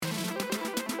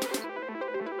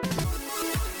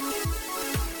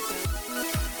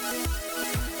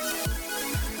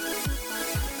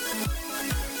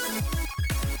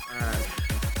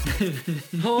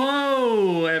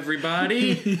Hello,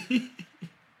 everybody.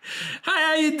 Hi,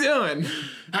 how you doing?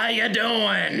 How you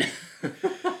doing?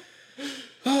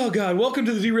 Oh, God. Welcome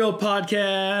to the Derailed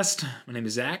podcast. My name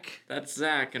is Zach. That's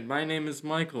Zach, and my name is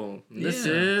Michael. And this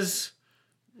Yeah. is...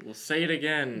 We'll say it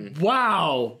again.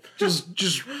 Wow. Just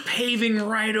paving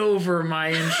right over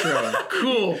my intro.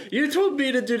 Cool. You told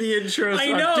me to do the intro, so I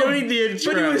know. I'm doing the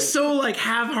intro. But it was so,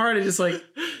 half-hearted, just like...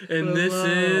 And this hello.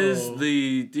 is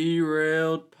the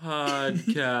Derailed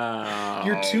podcast.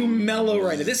 You're too mellow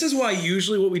right now. This is why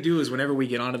usually what we do is whenever we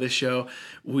get onto this show,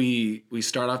 we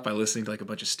start off by listening to a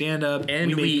bunch of stand-up.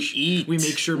 And we eat. We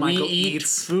make sure Michael eat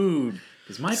eats food.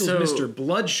 Because Michael's Mr.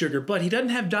 Blood Sugar, but he doesn't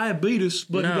have diabetes,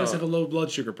 but he does have a low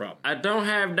blood sugar problem. I don't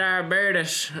have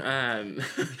diabetes. He's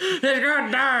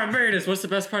got diabetes. What's the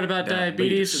best part about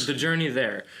diabetes? The journey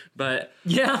there. But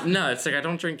yeah, no, it's I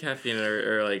don't drink caffeine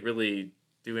or really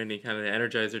do any kind of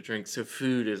Energizer drink. So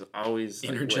food is always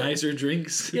Energizer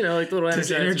drinks. You know, like little Does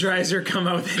Energizer. Energizer come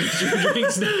out with Energizer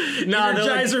drinks? No,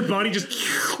 Energizer bunny just.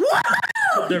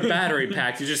 They're battery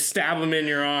packed. You just stab them in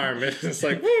your arm. It's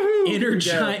like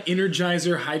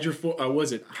Energizer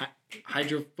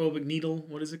hydrophobic needle.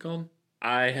 What is it called?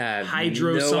 I have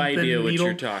no idea what needle.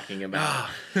 you're talking about.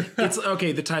 It's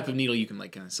okay. The type of needle you can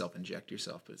kind of self-inject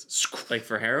yourself, but it's like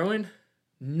for heroin.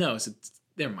 No, it's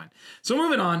never mind. So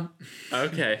moving on.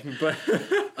 Okay, but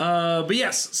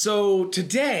yes. So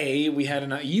today we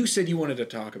had you said you wanted to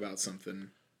talk about something.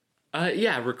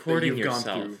 Yeah, recording that you've yourself.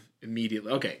 Gone through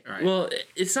immediately. Okay, all right. Well,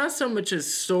 it's not so much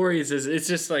as stories as it's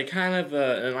just kind of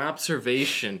an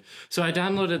observation. So I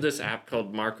downloaded this app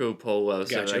called Marco Polo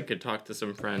so that I could talk to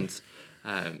some friends.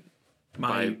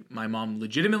 My mom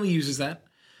legitimately uses that,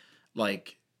 on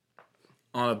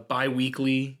a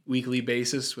weekly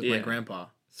basis with my grandpa.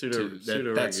 Pseudo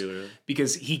regularly.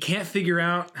 Because he can't figure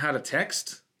out how to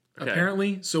text. Okay.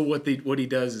 Apparently, so what he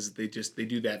does is they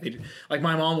do that.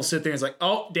 My mom will sit there and it's like,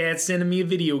 oh, Dad's sending me a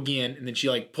video again, and then she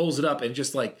pulls it up and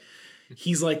just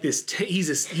he's like this.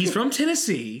 He's from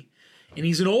Tennessee, and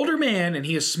he's an older man, and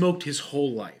he has smoked his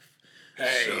whole life.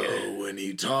 Hey, so when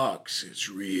he talks, it's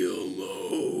real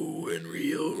low and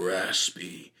real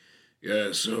raspy.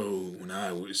 Yeah. So when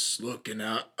I was looking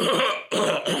out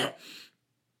on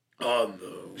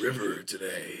the river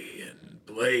today, and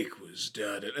Blake was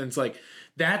dead, and it's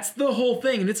that's the whole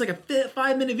thing, and it's a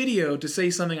 5-minute video to say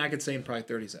something I could say in probably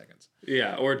 30 seconds.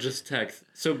 Yeah, or just text.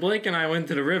 So Blake and I went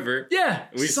to the river. Yeah,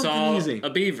 we saw a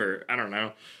beaver. I don't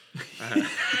know.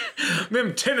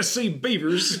 Them Tennessee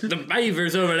beavers. The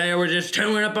beavers over there were just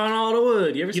chewing up on all the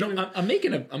wood. You ever seen? I'm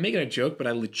making a joke, but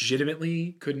I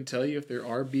legitimately couldn't tell you if there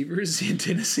are beavers in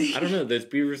Tennessee. I don't know. There's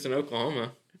beavers in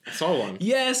Oklahoma. I saw one.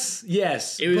 Yes.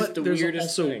 It was the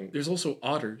weirdest thing. There's also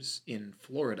otters in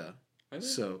Florida.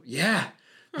 So yeah.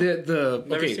 We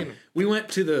went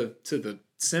to the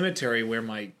cemetery where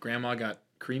my grandma got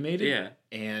cremated. Yeah.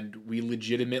 And we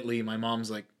legitimately, my mom's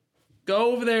like,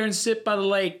 go over there and sit by the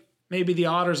lake. Maybe the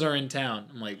otters are in town.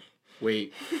 I'm like,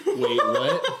 wait,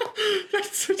 what?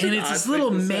 And it's this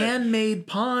little man-made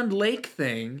pond lake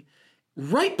thing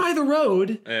right by the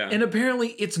road. Yeah. And apparently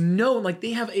it's known,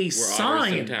 they have a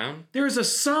sign. In town? There's a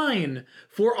sign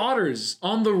for otters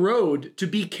on the road to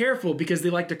be careful because they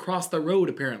like to cross the road,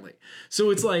 apparently. So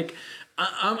it's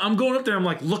I'm going up there, I'm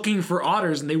looking for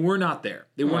otters, and they were not there.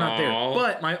 They were not there.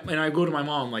 But I go to my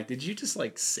mom, did you just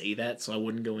say that so I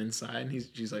wouldn't go inside? And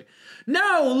she's like,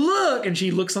 no, look. And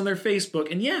she looks on their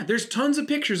Facebook, and yeah, there's tons of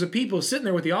pictures of people sitting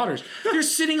there with the otters. They're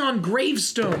sitting on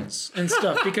gravestones and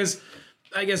stuff because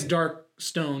I guess dark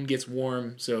stone gets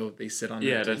warm, so they sit on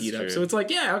that to heat up. So it's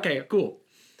yeah, okay, cool.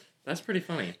 That's pretty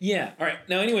funny. Yeah. All right.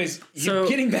 Now, anyways,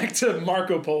 getting back to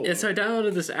Marco Polo. Yeah, so I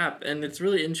downloaded this app, and it's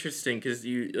really interesting because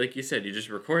like you said, you just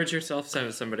record yourself, send it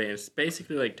to somebody, and it's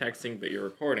basically like texting, but you're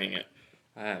recording it.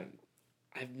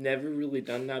 I've never really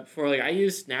done that before. I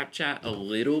use Snapchat a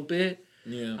little bit.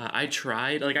 Yeah. I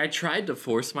tried to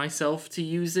force myself to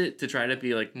use it to try to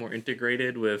be more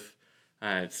integrated with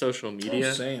social media.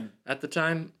 Oh, same. At the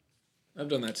time. I've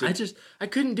done that too. I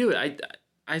couldn't do it.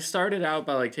 I started out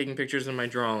by taking pictures of my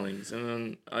drawings, and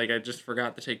then I just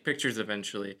forgot to take pictures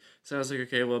eventually. So I was like,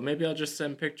 okay, well maybe I'll just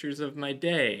send pictures of my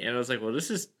day. And I was like, well,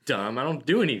 this is dumb. I don't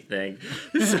do anything.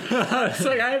 So it's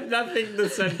I have nothing to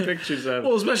send pictures of.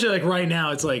 Well, especially right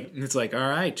now, it's all right,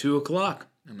 2:00,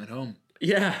 I'm at home.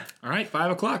 Yeah. All right,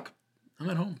 5:00, I'm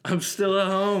at home. I'm still at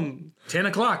home.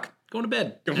 10:00, going to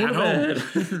bed. Home.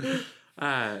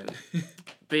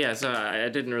 But yeah, so I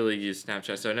didn't really use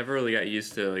Snapchat, so I never really got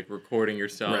used to recording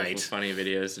yourself with funny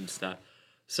videos and stuff.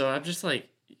 So I'm just I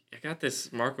got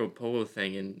this Marco Polo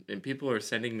thing, and people are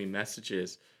sending me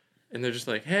messages, and they're just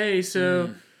hey,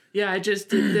 so yeah, I just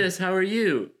did this. How are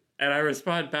you? And I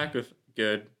respond back with,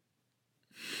 good.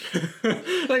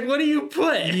 Like, what do you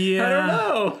put? Yeah. I don't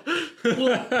know.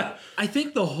 Well, I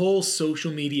think the whole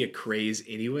social media craze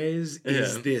anyways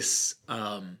is Yeah. this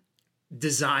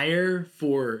desire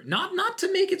for not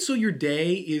to make it so your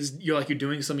day is you're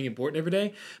doing something important every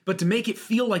day, but to make it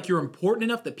feel like you're important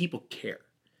enough that people care.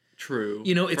 True.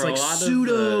 You know, it's For a like lot of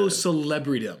pseudo the-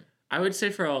 celebritydom. I would say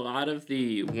for a lot of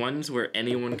the ones where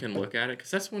anyone can look at it, because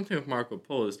that's one thing with Marco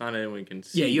Polo is not anyone can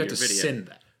see Yeah, you have your to video. send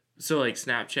that. So like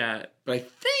Snapchat, But I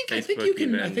think Facebook you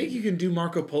can even. do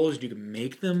Marco Polos and you can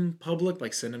make them public,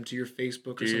 like send them to your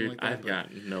Facebook or something dude, like that. I've but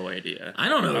got no idea. I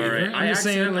don't know. All Either. right, I'm just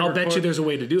saying. accidentally I'll bet you record- there's a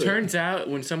way to do it. Turns out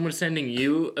when someone's sending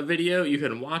you a video, you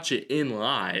can watch it in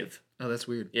live. Oh, that's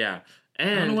weird. Yeah, I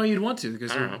don't know and why you'd want to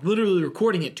because I don't they're know. literally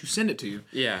recording it to send it to you.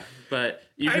 yeah, but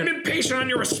you can. impatient on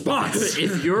your response.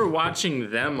 If you're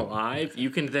watching them live, you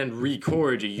can then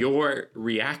record your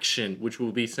reaction, which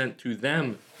will be sent to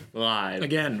them live.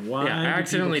 Again, why? Yeah, I do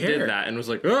accidentally people care? did that and was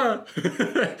like, ah.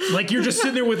 Like you're just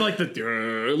sitting there with like the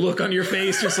look on your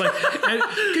face, just like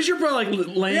because you're probably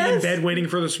like laying in Yes. bed waiting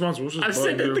for the response. What's this I'm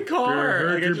sitting button in the do?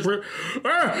 car. Like, I just-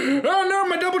 Oh no,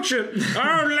 my double chin.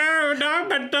 Oh no, not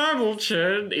my double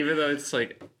chin. Even though it's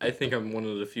like, I think I'm one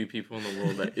of the few people in the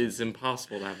world that is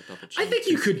impossible to have a double chin. I think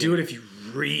you could do it if you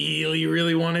really,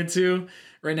 really wanted to.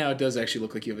 Right now, it does actually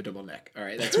look like you have a double neck. All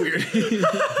right, that's weird.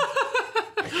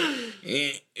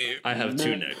 I have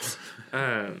two necks.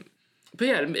 But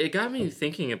yeah, it got me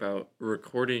thinking about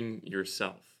recording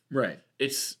yourself. Right.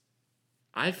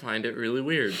 I find it really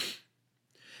weird.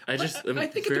 I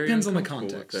think it depends on the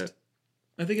context.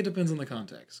 I think it depends on the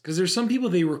context. Because there's some people,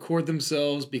 they record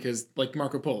themselves because, like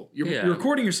Marco Polo, you're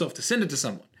recording yourself to send it to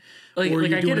someone. Like, or like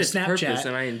you're I doing get a its Snapchat purpose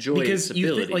and I enjoy because its you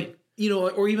ability. think, like, you know,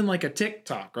 or even like a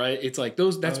TikTok, right? It's like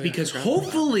that's because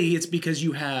hopefully it's because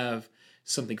you have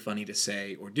something funny to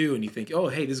say or do, and you think, oh,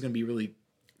 hey, this is gonna be a really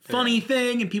funny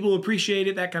thing, and people appreciate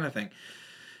it, that kind of thing.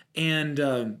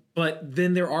 And but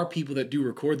then there are people that do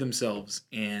record themselves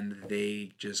and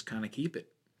they just kind of keep it.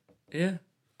 Yeah.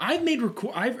 I've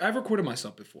recorded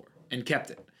myself before and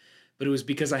kept it, but it was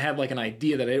because I had like an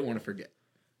idea that I didn't want to forget.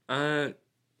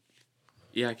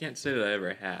 Yeah, I can't say that I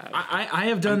ever have. I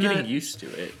have done I'm getting that. used to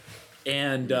it.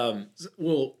 And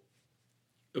well,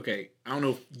 okay, I don't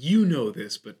know if you know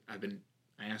this, but I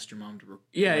asked your mom to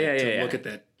look at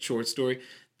that short story.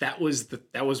 That was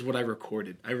what I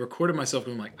recorded. I recorded myself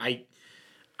and I'm like,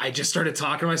 I just started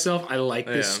talking to myself. I like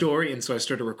this story, and so I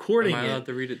started recording Am I it. allowed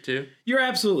to read it too? You're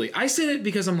absolutely. I sent it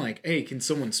because I'm like, hey, can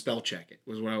someone spell check it?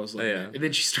 Was what I was looking at. And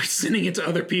then she starts sending it to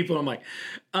other people. I'm like,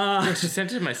 She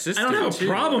sent it to my sister. I don't have a too,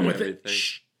 problem and with it. everything.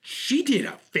 She did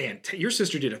your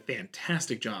sister did a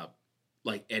fantastic job,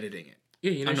 like editing it.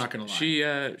 Yeah, you know, I'm not gonna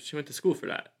lie. She went to school for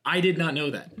that. I did not know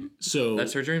that. So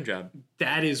That's her dream job.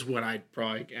 that is what I'd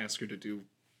probably ask her to do.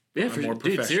 Yeah, on a more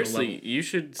professional seriously, level. you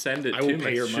should send it I to will me.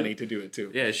 pay her money to do it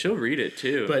too. Yeah, she'll read it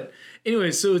too. But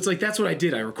anyway, so it's like that's what I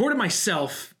did. I recorded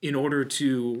myself in order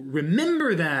to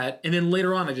remember that, and then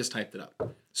later on I just typed it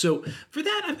up. So for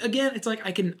that, again, it's like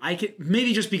I can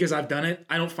maybe just because I've done it,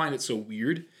 I don't find it so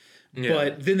weird. Yeah.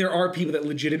 But then there are people that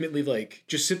legitimately like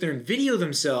just sit there and video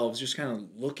themselves, just kind of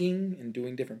looking and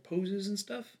doing different poses and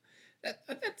stuff.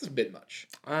 That's a bit much.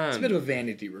 It's a bit of a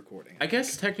vanity recording. I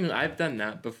guess technically I've done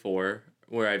that before,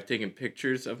 where I've taken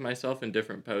pictures of myself in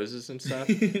different poses and stuff.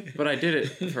 But I did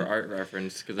it for art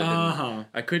reference because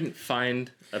I couldn't find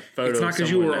a photo. It's not of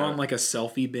because you were someone on like a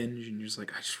selfie binge and you're just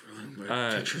like, I just really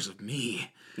like pictures of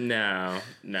me. No.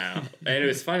 And it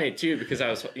was funny too because I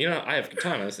was, I have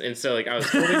katanas, and so like I was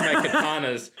holding my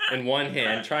katanas in one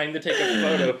hand, trying to take a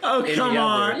photo in come the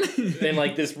on. other, in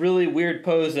like this really weird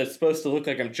pose that's supposed to look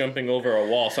like I'm jumping over a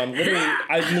wall. So I'm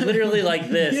literally like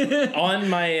this on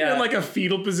my in like a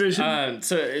fetal position.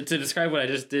 So to describe what I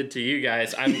just did to you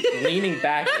guys, I'm leaning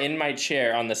back in my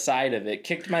chair on the side of it,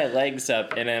 kicked my legs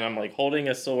up, and then I'm like holding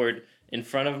a sword in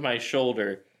front of my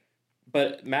shoulder.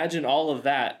 But imagine all of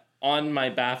that on my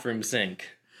bathroom sink.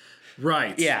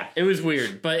 Right. Yeah, it was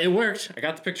weird, but it worked. I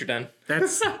got the picture done.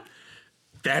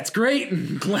 That's great.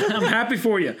 I'm happy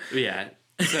for you. Yeah.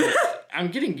 So I'm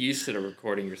getting used to the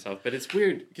recording yourself, but it's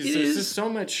weird because there's just so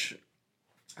much.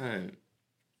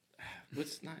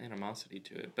 What's not animosity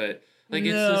to it, but like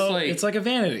it's just like it's like a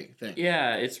vanity thing.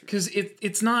 Yeah, it's because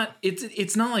it's not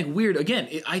like weird. Again,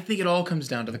 I think it all comes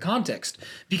down to the context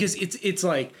because it's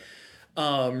like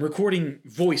recording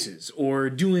voices or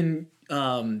doing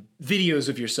videos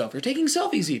of yourself or taking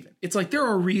selfies even. It's like there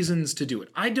are reasons to do it.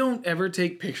 I don't ever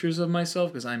take pictures of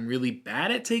myself because I'm really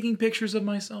bad at taking pictures of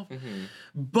myself. Mm-hmm.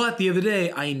 But the other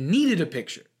day I needed a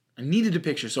picture. I needed a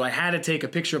picture, so I had to take a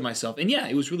picture of myself. And yeah,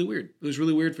 it was really weird. It was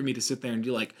really weird for me to sit there and be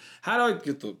like, how do I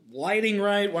get the lighting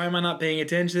right? Why am I not paying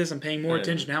attention to this? I'm paying more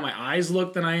attention to how my eyes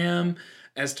look than I am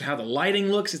as to how the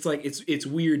lighting looks. It's like, it's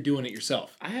weird doing it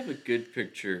yourself. I have a good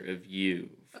picture of you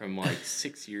from like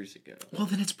 6 years ago. Well,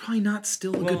 then it's probably not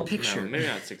still a good picture. No, maybe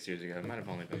not 6 years ago. It might have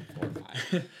only been 4 or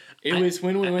 5. It was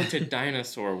when we went to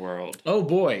Dinosaur World. Oh,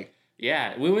 boy.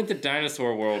 Yeah, we went to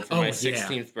Dinosaur World for my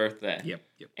 16th birthday. Yep.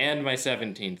 And my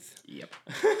 17th. Yep.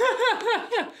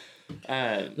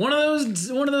 One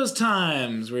of those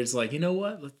times where it's like, you know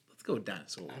what? Let's go with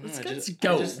Dinosaur World. Let's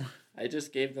go. I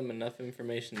just gave them enough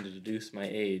information to deduce my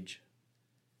age.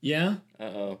 Yeah.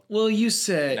 Uh-oh. Well, you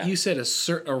said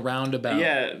a roundabout.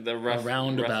 Yeah, the rough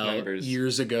numbers.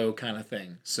 Years ago kind of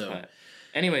thing. So,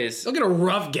 anyways, I'll get a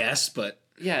rough guess, but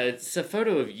yeah, it's a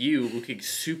photo of you looking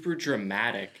super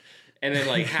dramatic. And then,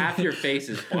 like, half your face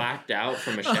is blacked out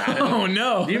from a shadow. Oh,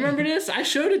 no. Do you remember this? I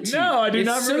showed it to you. No, I do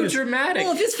not remember It's so dramatic.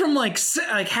 Well, if it's from, like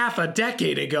half a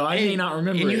decade ago, I may not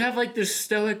remember And you have, like, this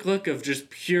stoic look of just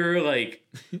pure, like,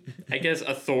 I guess,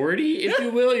 authority, if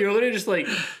you will. You're literally just, like,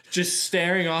 just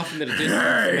staring off into the distance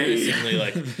menacingly,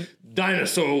 like,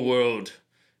 Dinosaur World.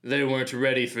 They weren't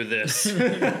ready for this.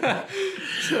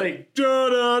 It's like,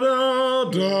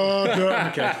 da-da-da-da-da.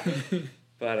 Okay.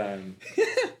 But,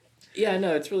 yeah,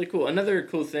 no, it's really cool. Another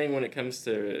cool thing when it comes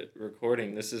to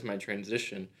recording, this is my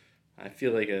transition. I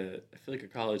feel like a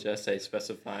college essay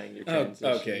specifying your transitions.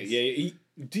 Oh, okay. Yeah.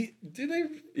 Do they?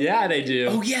 Yeah, they do.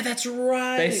 Oh, yeah, that's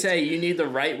right. They say you need to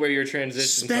write where your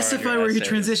transitions specify are where your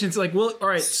transitions. Like, well, all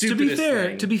right. To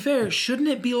be fair, shouldn't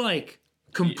it be like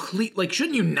complete? Like,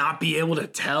 shouldn't you not be able to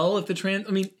tell if the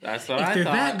I mean, that's what if they're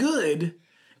that good.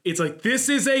 It's like, this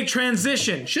is a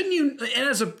transition. Shouldn't you? And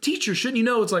as a teacher, shouldn't you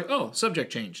know? It's like, oh,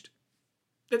 subject changed.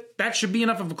 That should be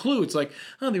enough of a clue. It's like,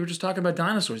 oh, they were just talking about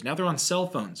dinosaurs. Now they're on cell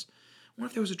phones. What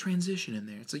if there was a transition in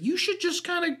there? It's like, you should just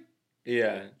kind of...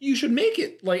 Yeah. You should make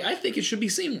it. Like, I think it should be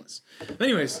seamless. But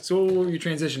anyways, so what were you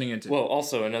transitioning into? Well,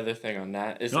 also, another thing on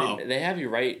that is they have you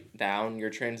write down your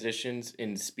transitions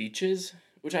in speeches,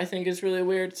 which I think is really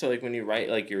weird. So, like, when you write,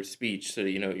 like, your speech so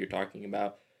that you know what you're talking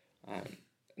about,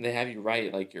 they have you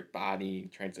write, like, your body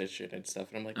transition and stuff.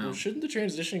 And I'm like, well, shouldn't the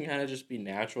transition kind of just be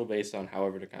natural based on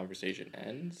however the conversation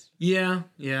ends? Yeah.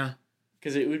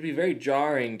 Because it would be very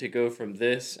jarring to go from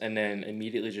this and then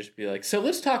immediately just be like, so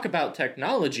let's talk about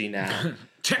technology now.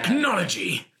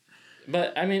 Technology!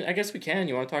 But, I mean, I guess we can.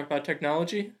 You want to talk about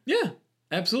technology? Yeah,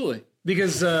 absolutely.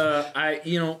 Because, all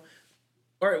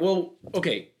right, well,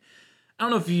 okay. I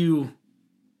don't know if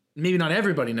maybe not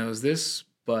everybody knows this,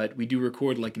 but we do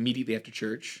record like immediately after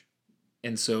church.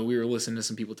 And so we were listening to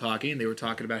some people talking, and they were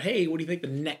talking about, hey, what do you think the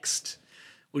next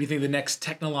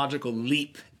technological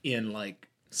leap in like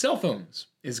cell phones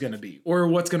is going to be? Or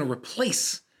what's going to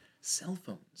replace cell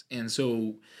phones? And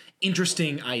so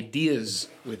interesting ideas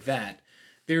with that.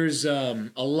 There's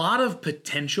a lot of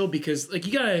potential because like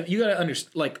you gotta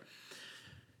understand, like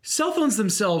cell phones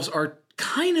themselves are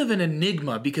kind of an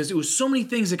enigma because it was so many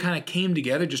things that kind of came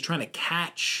together just trying to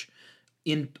catch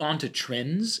onto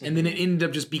trends, and then it ended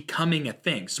up just becoming a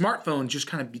thing. Smartphones just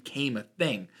kind of became a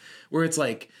thing where it's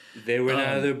like they were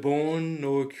neither born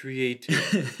nor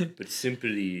created, but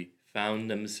simply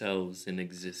found themselves in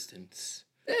existence.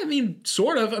 I mean,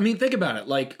 sort of. I mean, think about it.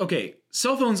 Like, okay,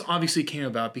 cell phones obviously came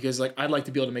about because like I'd like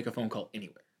to be able to make a phone call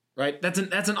anywhere. Right? That's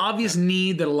an obvious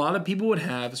need that a lot of people would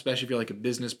have, especially if you're like a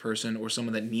business person or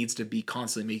someone that needs to be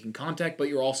constantly making contact, but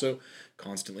you're also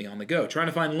constantly on the go. Trying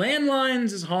to find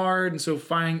landlines is hard, and so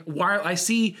I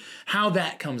see how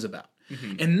that comes about.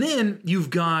 Mm-hmm. And then you've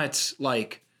got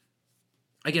like,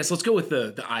 I guess let's go with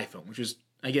the iPhone, which was,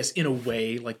 I guess, in a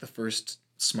way like the first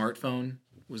smartphone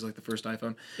was like the first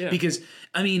iPhone. Yeah. Because,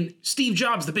 I mean, Steve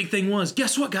Jobs, the big thing was,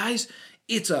 guess what, guys?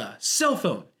 It's a cell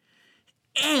phone.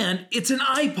 And it's an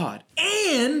iPod.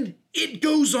 And it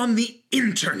goes on the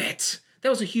internet. That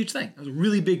was a huge thing. That was a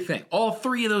really big thing. All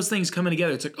three of those things coming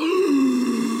together. It's like,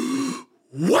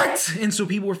 what? And so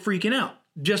people were freaking out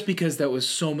just because that was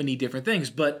so many different things.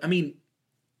 But, I mean,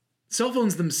 cell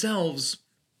phones themselves,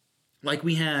 like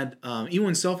we had, even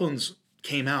when cell phones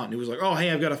came out and it was like, oh, hey,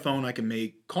 I've got a phone. I can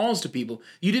make calls to people.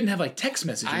 You didn't have like text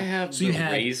messaging. I have the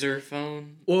Razr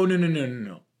phone. Oh,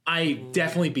 no. I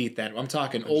definitely beat that. I'm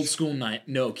talking old school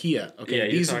Nokia. Okay,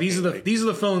 yeah, these are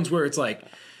the phones where it's like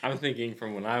I'm thinking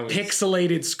from when I was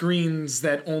pixelated screens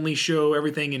that only show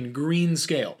everything in green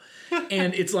scale,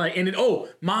 and it's like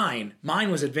mine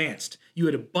was advanced. You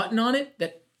had a button on it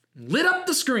that lit up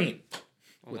the screen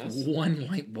with one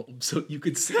light bulb, so you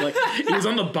could see like it was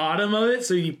on the bottom of it.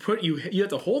 So you have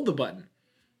to hold the button,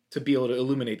 to be able to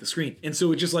illuminate the screen. And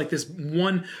so it's just like this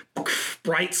one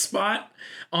bright spot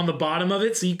on the bottom of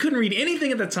it. So you couldn't read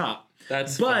anything at the top. But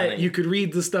funny. You could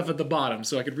read the stuff at the bottom.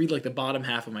 So I could read like the bottom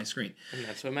half of my screen. And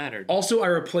that's what mattered. Also, I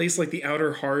replaced like the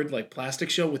outer hard like plastic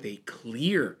shell with a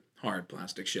clear hard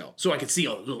plastic shell. So I could see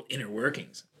all the little inner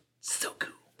workings. So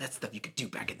cool. That's stuff you could do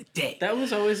back in the day. That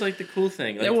was always like the cool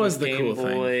thing. Like, that was the Game cool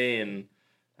Boy thing.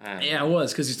 And yeah, it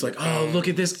was, because it's like, oh, look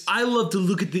at this. I love to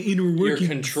look at the inner workings. Your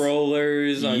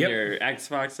controllers on your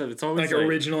Xbox stuff. It's always like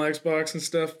original Xbox and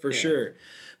stuff, for sure.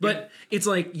 But it's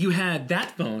like you had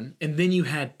that phone, and then you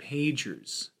had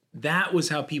pagers. That was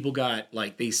how people got,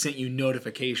 like, they sent you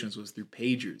notifications, was through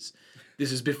pagers.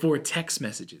 This is before text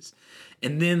messages.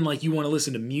 And then, like, you want to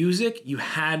listen to music, you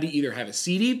had to either have a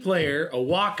CD player, a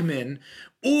Walkman,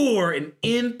 or an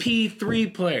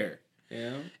MP3 player.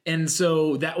 Yeah. And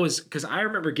so that was, because I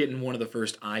remember getting one of the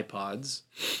first iPods,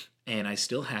 and I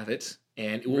still have it.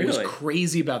 And what was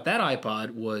crazy about that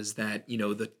iPod was that, you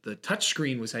know, the touch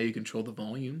screen was how you control the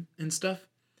volume and stuff.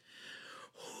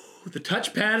 The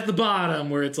touchpad at the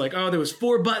bottom, where it's like, oh, there was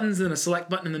 4 buttons and a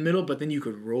select button in the middle, but then you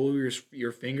could roll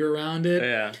your finger around it.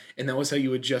 Yeah. And that was how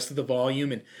you adjusted the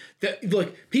volume. And that,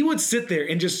 look, people would sit there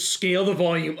and just scale the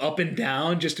volume up and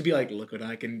down just to be like, look what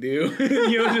I can do.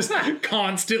 You know, just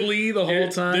constantly the whole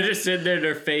time. They're just sitting there,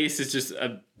 their face is just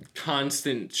a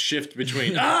constant shift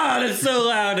between, that's so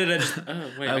loud. And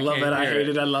I love it, I hate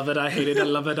it, I love it, I hate it, I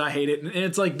love it, I hate it. And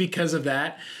it's like because of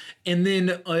that. And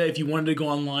then if you wanted to go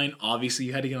online, obviously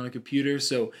you had to get on a computer.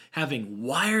 So having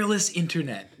wireless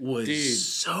internet was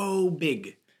so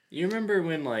big. You remember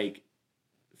when like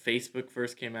Facebook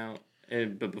first came out?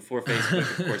 But before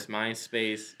Facebook, of course,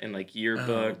 MySpace and like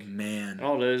Yearbook. Oh, man. And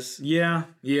all those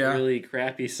really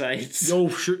crappy sites. Oh,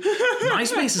 sure.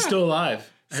 MySpace is still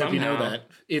alive. I hope you know that.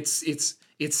 It's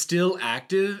still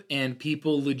active and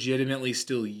people legitimately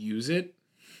still use it.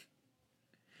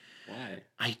 Why?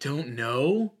 I don't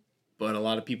know. But a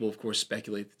lot of people, of course,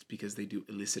 speculate it's because they do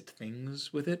illicit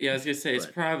things with it. Yeah, I was going to say, it's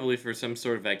probably for some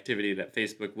sort of activity that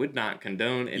Facebook would not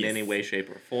condone in any way, shape,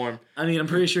 or form. I mean, I'm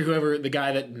pretty sure the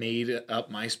guy that made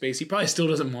up MySpace, he probably still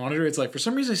doesn't monitor. It's like, for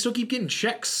some reason, I still keep getting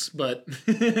checks, but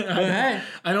I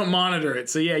don't monitor it.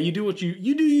 So yeah, you do what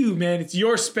you do you, man. It's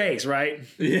your space, right?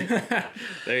 Yeah,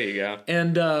 there you go.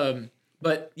 And,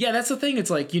 but yeah, that's the thing.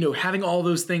 It's like, you know, having all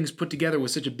those things put together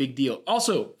was such a big deal.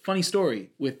 Also, funny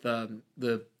story with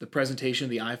the presentation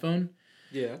of the iPhone.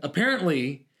 Yeah.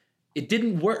 Apparently, it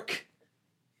didn't work.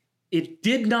 It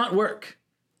did not work.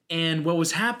 And what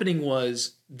was happening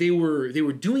was they were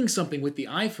doing something with the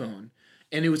iPhone,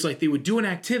 and it was like they would do an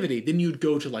activity, then you'd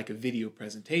go to like a video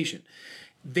presentation.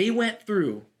 They went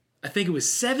through, I think it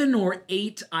was 7 or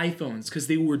 8 iPhones because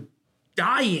they were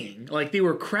dying, like they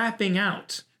were crapping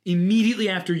out immediately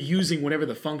after using whatever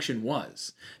the function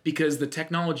was, because the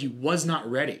technology was not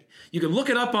ready. You can look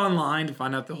it up online to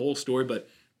find out the whole story, but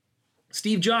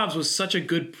Steve Jobs was such a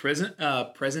good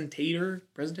presentator?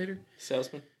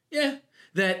 Salesman? Yeah.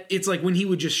 That it's like when he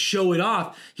would just show it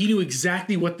off, he knew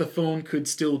exactly what the phone could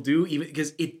still do, even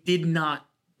because it did not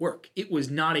work. It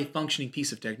was not a functioning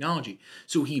piece of technology.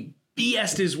 So he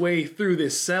BS'd his way through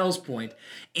this sales point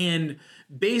and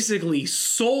basically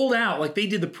sold out. Like, they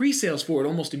did the pre-sales for it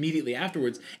almost immediately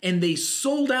afterwards, and they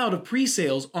sold out of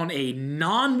pre-sales on a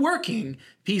non-working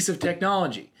piece of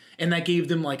technology. And that gave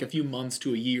them like a few months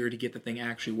to a year to get the thing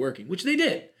actually working, which they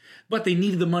did. But they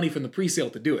needed the money from the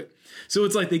pre-sale to do it. So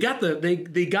it's like they got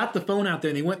the phone out there,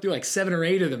 and they went through like 7 or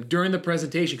 8 of them during the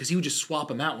presentation, because he would just swap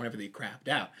them out whenever they crapped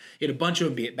out. He had a bunch of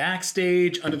them be at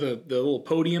backstage under the little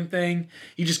podium thing.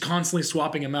 He just constantly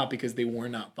swapping them out because they were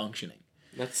not functioning.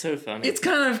 That's so funny. It's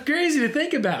kind of crazy to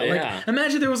think about. Yeah. Like,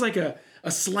 imagine there was like a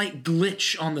slight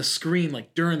glitch on the screen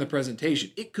like during the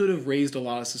presentation. It could have raised a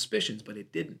lot of suspicions, but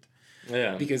it didn't.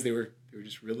 Yeah. Because they were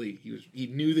just really, he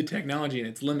knew the technology and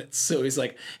its limits. So he's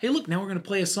like, hey, look, now we're going to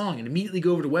play a song and immediately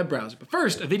go over to web browser. But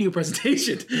first, a video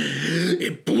presentation.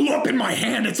 It blew up in my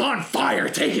hand. It's on fire.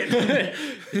 Take it.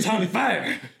 It's on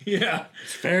fire. Yeah.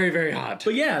 It's very, very hot.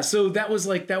 But yeah, so that was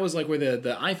like where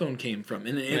the iPhone came from.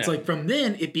 And it's like from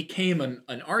then it became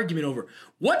an argument over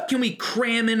what can we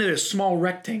cram into this small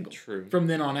rectangle. True. From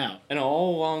then on out. And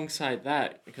all alongside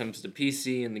that, it comes to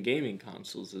PC and the gaming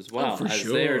consoles as well. For as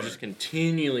sure. they are just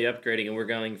continually upgrading, and we're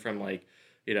going from like,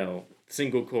 you know,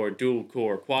 single core, dual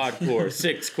core, quad core,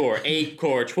 6 core, 8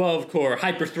 core, 12 core,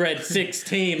 hyperthread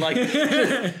 16, like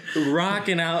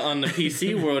rocking out on the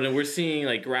PC world, and we're seeing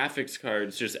like graphics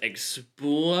cards just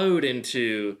explode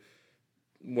into,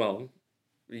 well,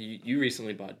 you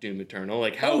recently bought Doom Eternal.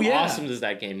 Like, how awesome does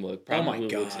that game look? Probably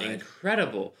looks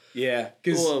incredible. Yeah.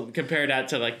 Well, compare that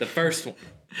to like the first one.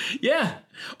 Yeah.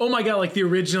 Oh my god, like the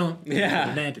original. Yeah.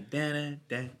 And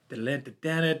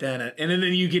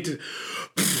then you get to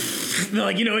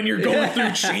like, you know, and you're going through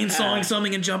chainsawing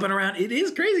something and jumping around. It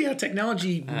is crazy how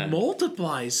technology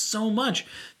multiplies so much.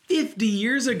 50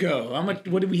 years ago, how much?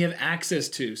 What did we have access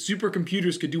to?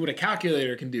 Supercomputers could do what a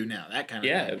calculator can do now. That kind of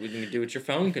Yeah, thing. we can do what your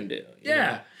phone can do.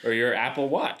 Yeah. Or your Apple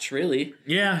Watch, really.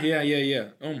 Yeah.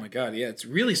 Oh my god, yeah. It's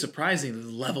really surprising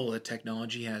the level that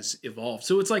technology has evolved.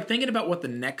 So it's like thinking about what the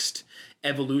next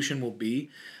evolution will be.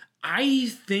 I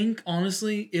think,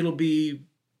 honestly, it'll be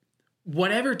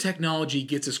whatever technology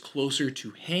gets us closer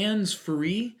to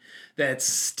hands-free that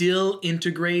still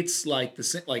integrates like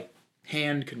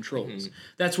hand controls.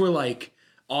 That's where like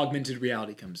augmented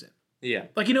reality comes in. Yeah.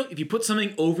 Like, you know, if you put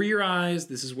something over your eyes,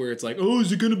 this is where it's like, oh,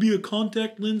 is it going to be a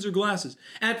contact lens or glasses?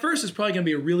 At first, it's probably going to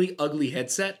be a really ugly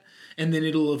headset, and then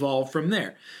it'll evolve from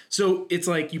there. So it's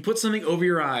like you put something over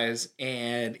your eyes,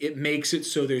 and it makes it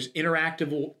so there's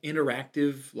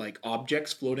interactive like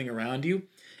objects floating around you,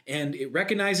 and it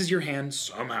recognizes your hand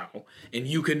somehow, and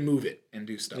you can move it and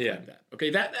do stuff like that.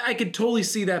 Okay, that I could totally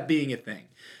see that being a thing.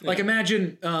 Like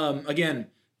imagine, again,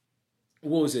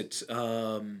 what was it?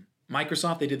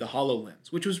 Microsoft, they did the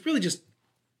HoloLens, which was really just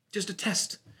a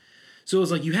test. So it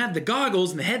was like you had the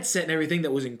goggles and the headset and everything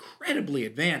that was incredibly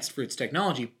advanced for its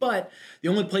technology, but the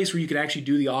only place where you could actually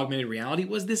do the augmented reality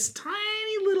was this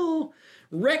tiny little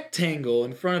rectangle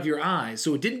in front of your eyes.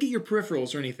 So it didn't get your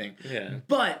peripherals or anything. Yeah.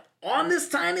 But on this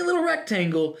tiny little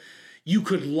rectangle, you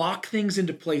could lock things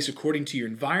into place according to your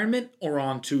environment or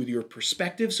onto your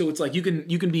perspective. So it's like you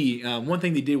can be, one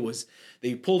thing they did was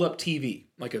they pulled up TV,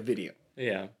 like a video.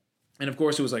 Yeah. And of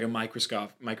course, it was like a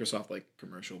Microsoft like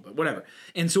commercial, but whatever.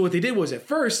 And so what they did was at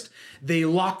first, they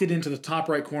locked it into the top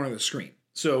right corner of the screen.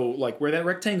 So like where that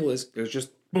rectangle is, there's just,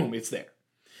 boom, it's there.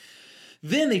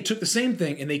 Then they took the same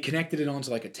thing and they connected it onto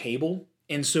like a table.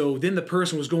 And so then the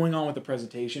person was going on with the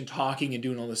presentation, talking and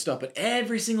doing all this stuff. But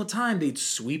every single time they'd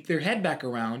sweep their head back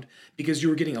around because you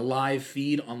were getting a live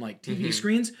feed on like TV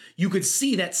screens, you could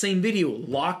see that same video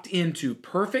locked into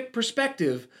perfect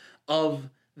perspective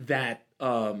of that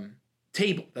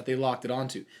table that they locked it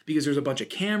onto, because there's a bunch of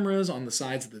cameras on the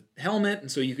sides of the helmet, and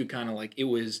so you could kind of like, it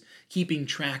was keeping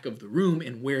track of the room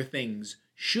and where things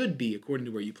should be according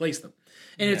to where you place them.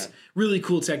 And it's really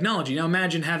cool technology. Now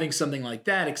imagine having something like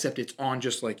that, except it's on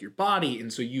just like your body,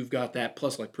 and so you've got that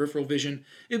plus like peripheral vision.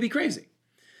 It'd be crazy.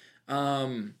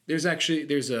 There's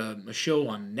a show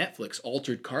on Netflix,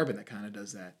 Altered Carbon, that kind of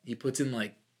does that. He puts in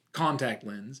like contact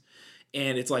lens,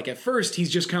 and it's like at first he's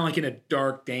just kind of like in a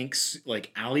dark, dank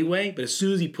like alleyway, but as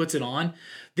soon as he puts it on,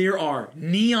 there are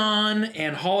neon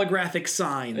and holographic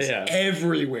signs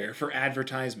everywhere for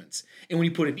advertisements. And when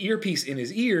he put an earpiece in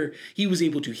his ear, he was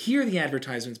able to hear the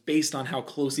advertisements based on how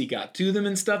close he got to them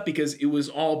and stuff, because it was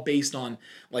all based on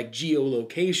like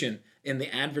geolocation, and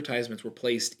the advertisements were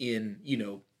placed in, you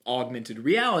know, augmented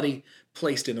reality,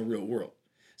 placed in the real world.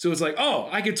 So it's like, oh,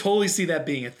 I could totally see that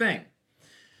being a thing.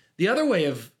 The other way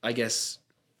of, I guess,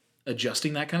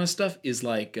 adjusting that kind of stuff is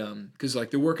like, because like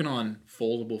they're working on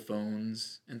foldable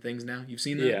phones and things now. You've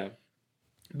seen that? Yeah.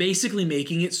 Basically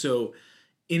making it so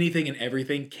anything and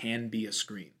everything can be a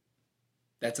screen.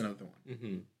 That's another one.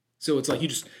 Mm-hmm. So it's like you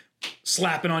just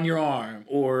slap it on your arm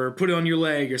or put it on your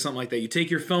leg or something like that. You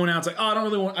take your phone out. It's like, oh, I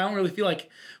don't really feel like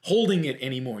holding it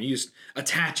anymore. You just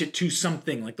attach it to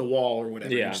something like the wall or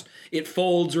whatever. Yeah. It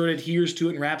folds or it adheres to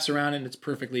it and wraps around it, and it's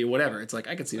perfectly whatever. It's like,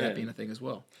 I could see that being a thing as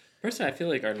well. Personally, I feel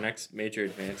like our next major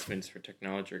advancements for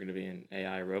technology are going to be in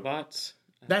AI robots.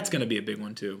 That's going to be a big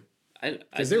one too.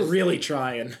 Because they're really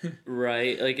trying.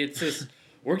 Right. Like, it's just,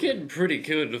 we're getting pretty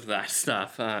good with that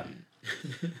stuff.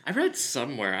 I read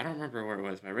somewhere, I don't remember where it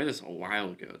was, but I read this a while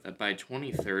ago, that by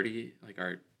 2030, like,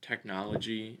 our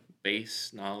technology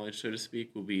base knowledge, so to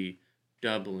speak, will be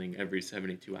doubling every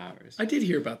 72 hours. I did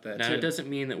hear about that, now, too. it doesn't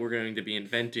mean that we're going to be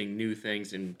inventing new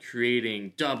things and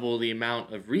creating double the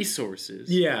amount of resources.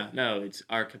 Yeah. No, it's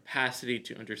our capacity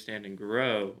to understand and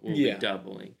grow will be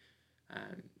doubling.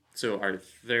 So our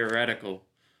theoretical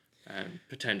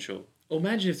potential. Well,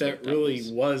 imagine if that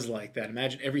really was like that.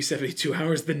 Imagine every 72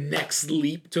 hours the next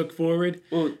leap took forward.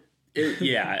 Well,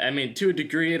 yeah, I mean, to a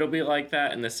degree it'll be like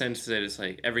that in the sense that it's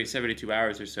like every 72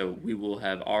 hours or so we will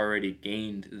have already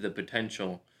gained the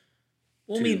potential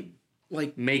to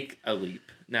make a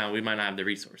leap. Now, we might not have the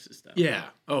resources, though. Yeah.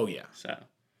 Oh, yeah. So.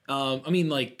 I mean,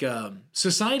 like,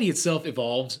 society itself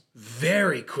evolves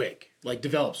very quick. Like,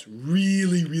 develops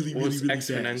really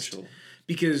exponential. Fast.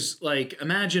 Because, like,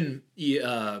 imagine,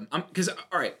 because,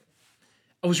 all right,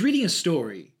 I was reading a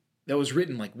story that was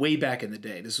written, like, way back in the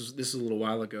day. This was a little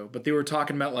while ago. But they were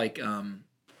talking about, like,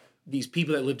 these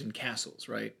people that lived in castles,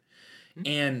 right?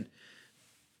 And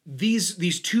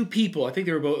these two people, I think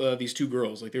they were both these two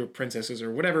girls, like they were princesses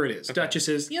or whatever it is,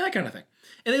 duchesses, that kind of thing.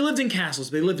 And they lived in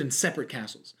castles. They lived in separate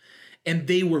castles. And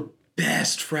they were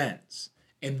best friends.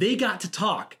 And they got to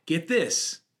talk, get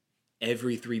this,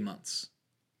 every 3 months.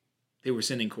 They were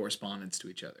sending correspondence to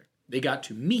each other. They got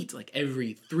to meet like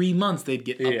every 3 months. They'd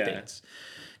get updates.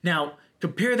 Now,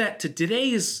 compare that to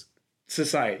today's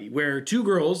society where two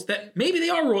girls that maybe they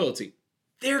are royalty,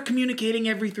 they're communicating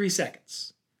every 3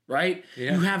 seconds. Right?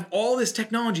 Yeah. You have all this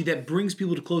technology that brings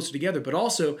people closer together, but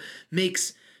also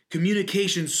makes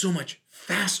communication so much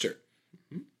faster.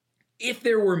 Mm-hmm. If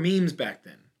there were memes back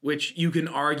then, which you can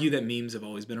argue that memes have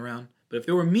always been around, but if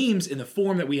there were memes in the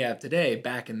form that we have today,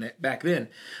 back then,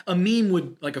 a meme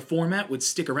would, like a format, would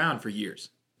stick around for years.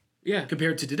 Yeah.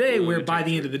 Compared to today, where by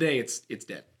the end of the day, it's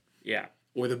dead. Yeah.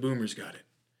 Or the boomers got it.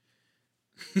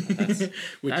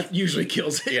 Which usually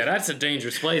kills it. Yeah, that's a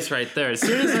dangerous place right there. As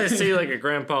soon as I see like a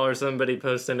grandpa or somebody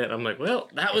posting it, I'm like, well,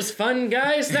 that was fun,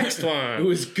 guys. Next one. It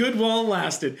was good while it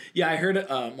lasted. Yeah, I heard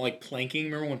like planking.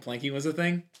 Remember when planking was a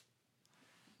thing?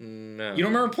 No. You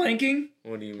don't remember planking?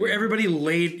 What do you mean? Where everybody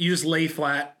you just lay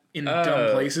flat in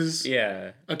dumb places?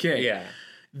 Yeah. Okay. Yeah.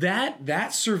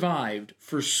 That survived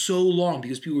for so long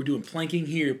because people were doing planking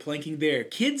here, planking there.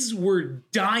 Kids were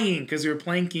dying because they were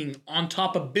planking on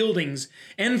top of buildings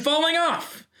and falling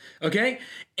off. Okay?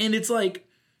 And it's like,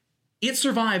 it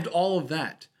survived all of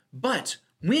that. But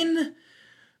when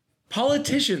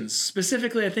politicians,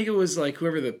 specifically, I think it was like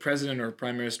whoever the president or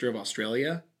prime minister of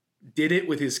Australia, did it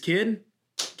with his kid,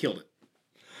 killed it.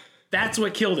 That's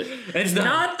what killed it. It's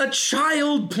not a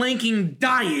child planking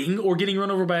dying or getting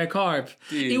run over by a car.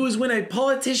 Dude. It was when a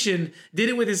politician did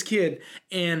it with his kid,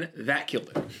 and that killed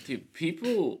it. Dude,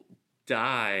 people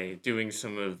die doing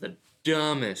some of the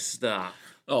dumbest stuff.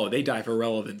 Oh, they die for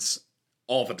relevance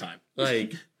all the time.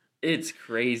 Like, it's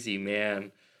crazy,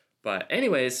 man. But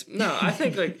anyways, no, I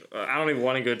think like I don't even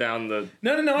want to go down the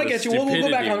No, I get you. We'll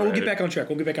go back on. We'll get back on track.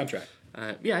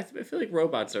 Yeah, I feel like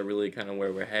robots are really kind of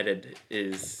where we're headed.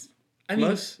 I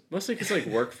mean, mostly because like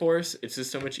workforce, it's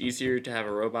just so much easier to have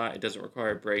a robot. It doesn't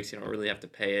require breaks. You don't really have to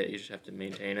pay it. You just have to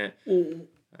maintain it.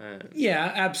 Yeah,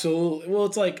 absolutely. Well,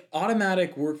 it's like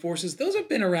automatic workforces. Those have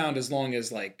been around as long as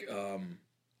like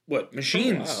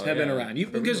machines have been around.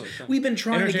 Because we've been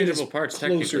trying to get as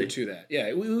closer to that.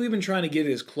 Yeah, we've been trying to get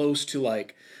as close to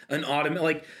like an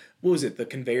what was it? The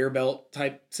conveyor belt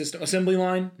type system, assembly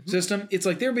line system. It's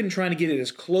like they've been trying to get it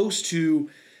as close to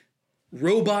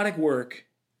robotic work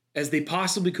as they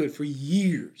possibly could for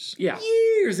years. Yeah.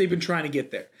 Years they've been trying to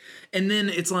get there. And then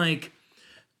it's like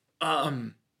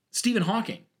Stephen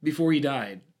Hawking, before he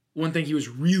died, one thing he was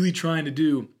really trying to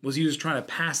do was he was trying to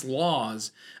pass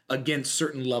laws against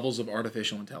certain levels of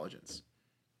artificial intelligence.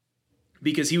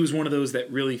 Because he was one of those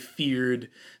that really feared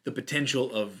the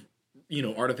potential of,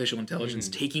 artificial intelligence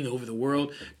taking over the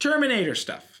world. Terminator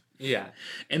stuff. Yeah.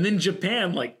 And then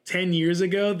Japan, like 10 years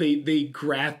ago,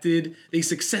 they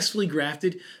successfully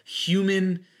grafted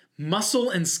human muscle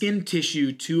and skin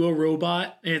tissue to a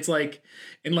robot. And it's like,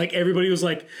 everybody was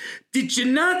like, did you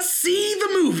not see the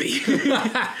movie?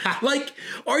 Like,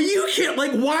 are you kidding?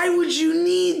 Like, why would you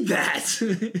need that?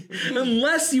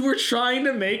 Unless you were trying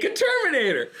to make a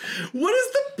Terminator. What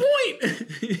is the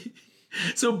point?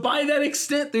 So by that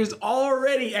extent, there's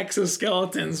already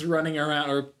exoskeletons running around,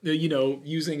 or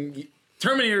using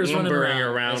Terminators running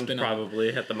around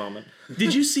probably at the moment.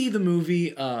 Did you see the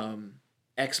movie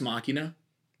Ex Machina?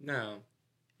 No.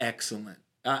 Excellent.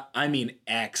 I mean,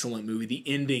 excellent movie. The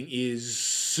ending is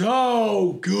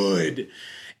so good.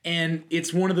 And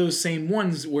it's one of those same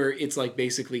ones where it's like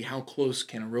basically how close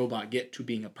can a robot get to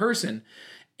being a person,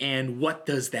 and what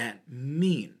does that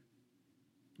mean?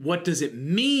 What does it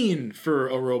mean for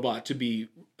a robot to be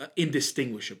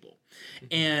indistinguishable?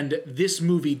 And this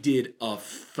movie did no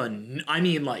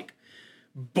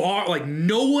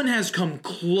one has come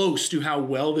close to how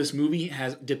well this movie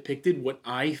has depicted what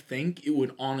I think it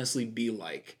would honestly be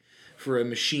like for a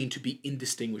machine to be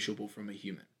indistinguishable from a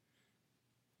human.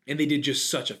 And they did just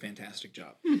such a fantastic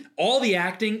job. All the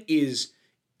acting is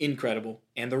incredible,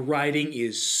 and the writing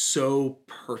is so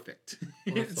perfect.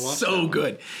 It's so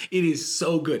good. It is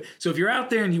so good. So if you're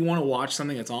out there and you want to watch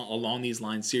something that's along these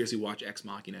lines, seriously watch Ex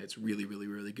Machina. It's really, really,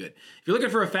 really good. If you're looking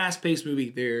for a fast-paced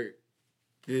movie,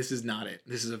 this is not it.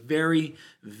 This is a very,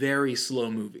 very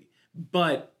slow movie,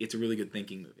 but it's a really good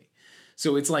thinking movie.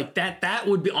 So it's like that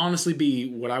would honestly be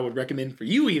what I would recommend for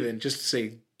you, even just to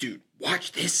say, dude,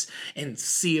 watch this and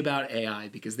see about AI,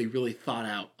 because they really thought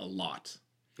out a lot.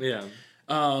 Yeah.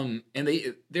 And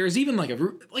there's even like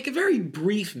a very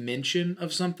brief mention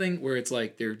of something where it's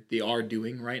like they are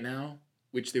doing right now.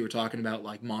 which they were talking about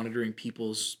like monitoring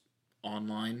people's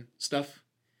online stuff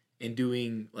and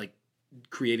doing like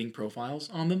creating profiles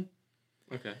on them.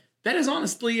 Okay. That is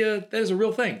honestly that is a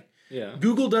real thing. Yeah.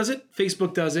 Google does it.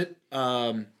 Facebook does it.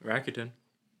 Rakuten.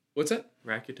 What's that?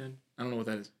 Rakuten. I don't know what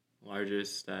that is.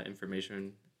 Largest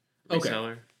information Okay.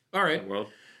 reseller All right. in the world.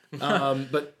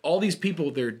 But all these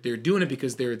people, they're doing it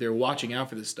because they're watching out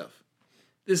for this stuff.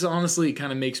 This honestly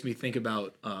kind of makes me think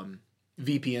about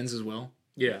VPNs as well.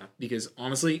 Yeah. Because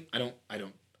honestly,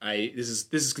 this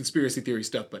is conspiracy theory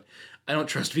stuff, but I don't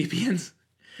trust VPNs.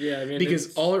 Yeah, I mean,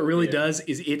 Because all it really does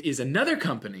is it is another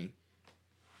company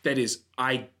that is,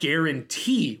 I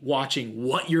guarantee, watching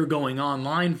what you're going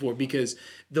online for, because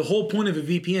the whole point of a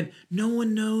VPN, no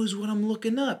one knows what I'm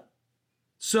looking up.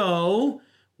 So,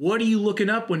 what are you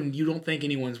looking up when you don't think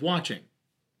anyone's watching?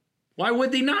 Why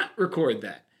would they not record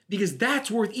that? Because that's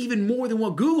worth even more than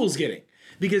what Google's getting.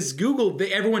 Because Google,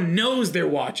 everyone knows they're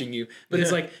watching you, but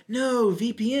it's like, no,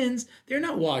 VPNs, they're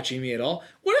not watching me at all.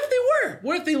 What if they were?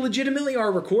 What if they legitimately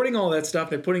are recording all that stuff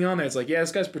they're putting on there? It's like, yeah,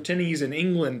 this guy's pretending he's in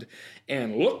England,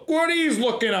 and look what he's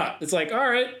looking up. It's like, all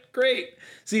right, great.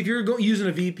 See, if you're using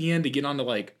a VPN to get onto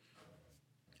like,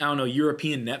 I don't know,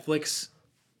 European Netflix,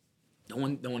 no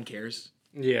one cares.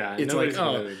 Yeah, It's like,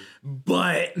 oh,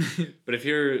 but but if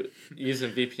you're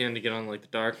using VPN to get on like the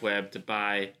dark web to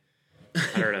buy,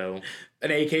 I don't know,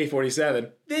 an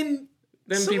AK-47, then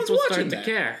people start that. to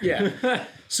care. Yeah.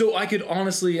 So I could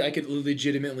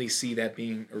legitimately see that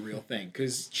being a real thing.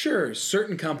 Because sure,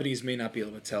 certain companies may not be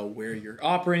able to tell where you're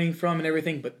operating from and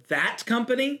everything, but that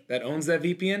company that owns that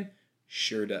VPN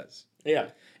sure does. Yeah.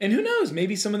 And who knows?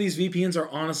 Maybe some of these VPNs are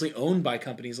honestly owned by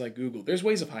companies like Google. There's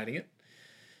ways of hiding it.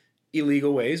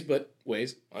 Illegal ways, but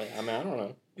ways. I mean, I don't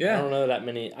know. Yeah. I don't know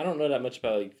that much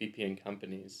about like VPN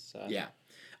companies. So. Yeah.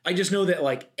 I just know that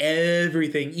like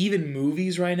everything, even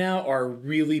movies right now, are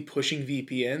really pushing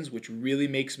VPNs, which really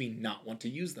makes me not want to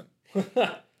use them.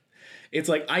 It's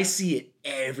like I see it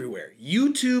everywhere.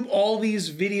 YouTube, all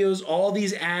these videos, all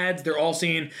these ads, they're all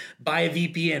saying, buy a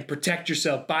VPN, protect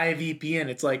yourself, buy a VPN.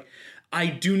 It's like, I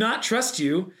do not trust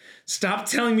you. Stop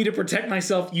telling me to protect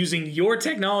myself using your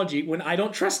technology when I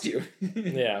don't trust you.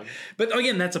 Yeah. But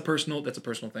again, that's a personal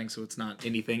thing, so it's not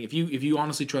anything. If you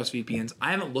honestly trust VPNs,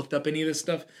 I haven't looked up any of this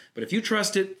stuff, but if you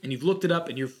trust it and you've looked it up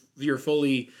and you're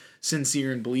fully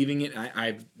sincere in believing it, I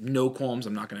have no qualms.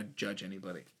 I'm not going to judge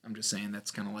anybody. I'm just saying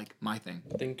that's kind of like my thing.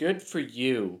 Then good for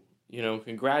you. You know,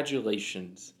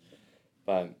 congratulations.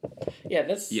 But yeah,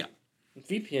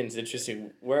 VPN's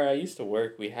interesting. Where I used to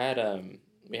work, we had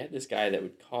this guy that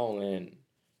would call in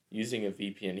using a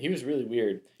VPN. He was really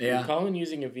weird. Yeah. He would call in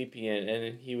using a VPN, and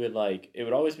then he would it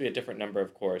would always be a different number,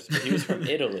 of course, but he was from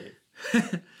Italy.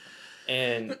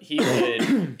 And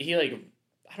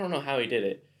I don't know how he did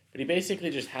it, but he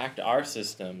basically just hacked our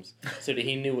systems so that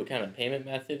he knew what kind of payment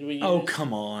method we used. Oh,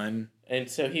 come on. And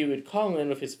so he would call in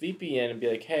with his VPN and be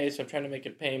like, hey, so I'm trying to make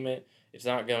a payment. It's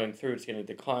not going through. It's getting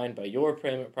declined by your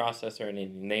payment processor. And he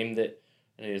named it.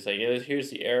 And he was like, here's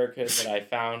the error code that I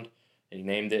found. And he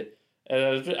named it.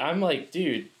 And I'm like,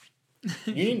 dude,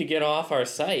 you need to get off our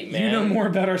site, man. You know more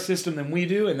about our system than we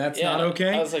do, and that's not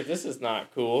okay? I was like, this is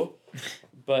not cool.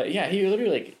 But yeah, he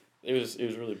literally, it was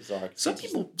really bizarre. Some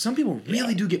people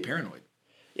really do get paranoid.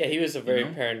 Yeah, he was a very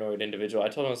paranoid individual. I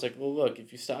told him, I was like, well, look,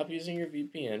 if you stop using your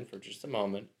VPN for just a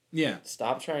moment,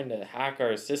 stop trying to hack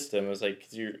our system. I was like,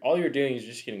 because all you're doing is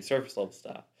just getting surface level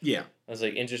stuff. Yeah. I was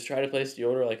like, and just try to place the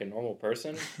order like a normal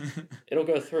person. It'll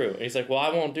go through. And he's like, well, I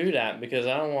won't do that because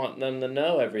I don't want them to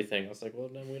know everything. I was like, well,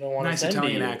 then we don't want to send you. Nice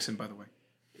Italian accent, by the way.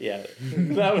 Yeah,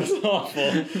 that was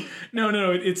awful.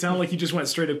 No, it sounded like you just went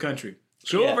straight up country.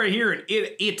 So over here in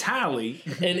Italy.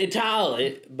 In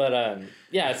Italy. But,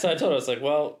 so I told him, I was like,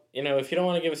 well, if you don't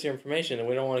want to give us your information, then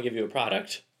we don't want to give you a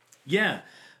product. Yeah.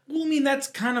 Well, I mean, that's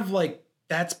kind of like,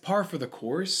 that's par for the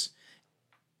course.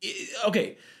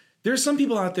 Okay, there's some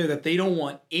people out there that they don't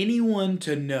want anyone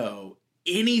to know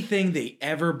anything they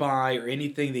ever buy or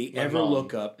anything they ever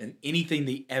look up and anything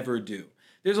they ever do.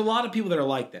 There's a lot of people that are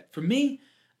like that. For me,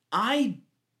 I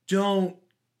don't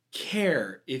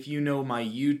care if you know my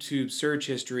YouTube search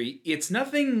history. It's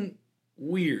nothing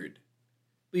weird.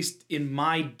 At least in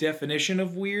my definition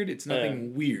of weird, it's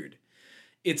nothing weird.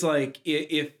 It's like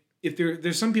if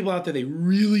there's some people out there, they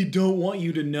really don't want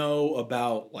you to know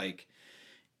about like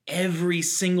every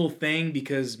single thing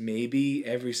because maybe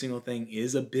every single thing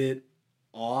is a bit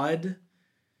odd.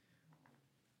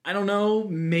 I don't know.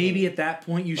 Maybe at that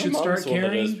point you should start caring.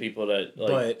 One of those people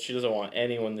that she doesn't want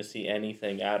anyone to see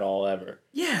anything at all ever.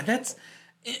 Yeah,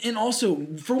 and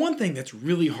also for one thing, that's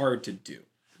really hard to do.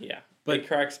 Yeah, but it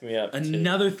cracks me up.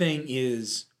 Another thing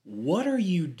is, what are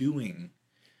you doing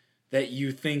that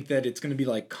you think that it's going to be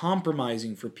like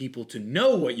compromising for people to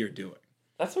know what you're doing.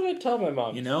 That's what I tell my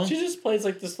mom. You know? She just plays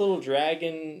like this little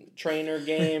dragon trainer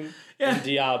game Yeah. in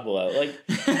Diablo. Like,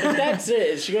 that's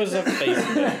it. She goes up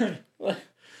Facebook.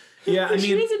 Yeah, I mean,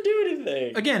 she doesn't do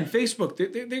anything. Again, Facebook,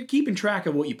 they're keeping track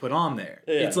of what you put on there.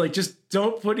 Yeah. It's like, just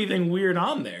don't put anything weird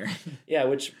on there. Yeah,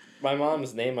 which my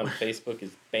mom's name on Facebook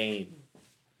is Bane.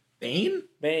 Bane?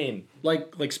 Bane.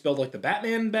 Like spelled like the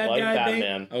Batman bad Like guy?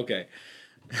 Batman. Bane? Okay.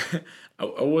 I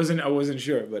wasn't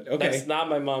sure, but okay. That's not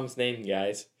my mom's name,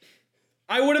 guys.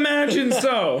 I would imagine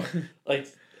so. Like,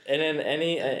 and then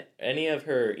any of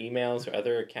her emails or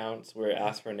other accounts where it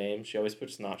asks for a name, she always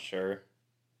puts not sure.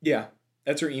 Yeah,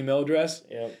 that's her email address.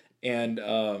 Yep. And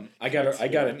I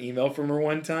got an email from her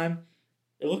one time.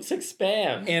 It looks like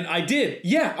spam. And I did.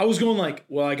 Yeah, I was going like,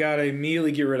 well, I gotta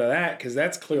immediately get rid of that because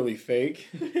that's clearly fake.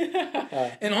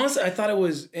 And honestly, I thought it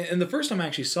was. And the first time I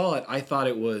actually saw it, I thought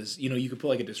it was. You could put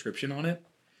like a description on it.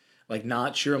 Like,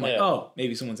 not sure. I'm like, oh,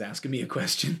 maybe someone's asking me a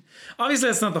question. Obviously,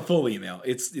 that's not the full email.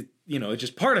 It's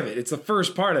just part of it. It's the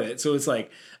first part of it. So it's like,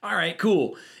 all right,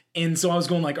 cool. And so I was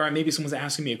going like, all right, maybe someone's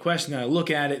asking me a question. And I look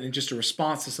at it and it's just a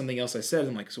response to something else I said.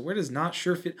 I'm like, so where does not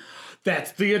sure fit?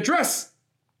 That's the address.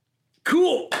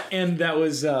 Cool. And that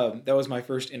was my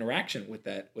first interaction with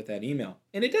that email.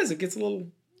 And it gets a little.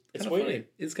 It's weird. Funny.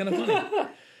 It's kind of funny.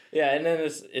 Yeah, and then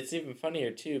it's even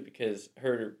funnier too because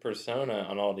her persona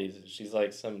on all these, she's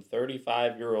like some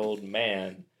 35-year-old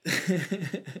man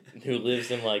who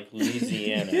lives in like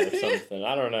Louisiana or something.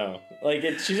 I don't know. Like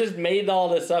she just made all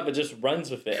this up and just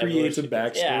runs with it. Creates a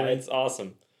backstory. Yeah, it's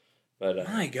awesome. But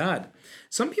my God,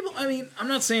 some people. I mean, I'm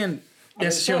not saying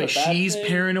necessarily she's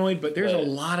paranoid, but there's a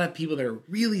lot of people that are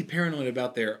really paranoid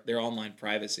about their online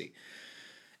privacy,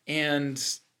 and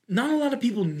not a lot of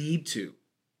people need to.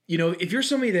 If you're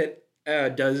somebody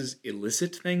that does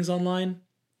illicit things online,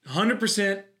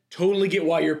 100% totally get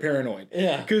why you're paranoid.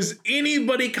 Yeah. Because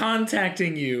anybody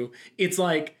contacting you, it's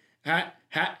like,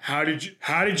 how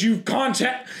did you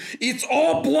contact? It's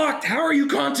all blocked. How are you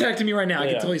contacting me right now? I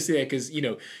can totally see that because,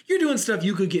 you're doing stuff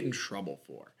you could get in trouble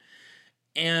for.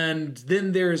 And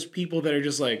then there's people that are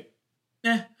just like,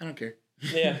 I don't care.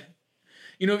 Yeah.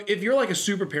 If you're like a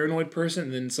super paranoid person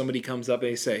and then somebody comes up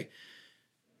and they say,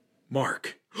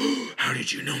 Mark, how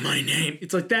did you know my name?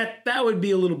 It's like that would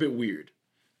be a little bit weird.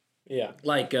 Yeah.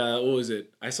 Like, what was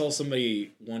it? I saw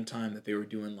somebody one time that they were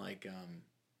doing like,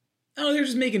 they were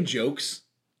just making jokes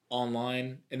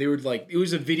online. And they were like, it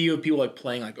was a video of people like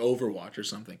playing like Overwatch or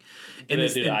something. And they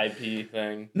do the IP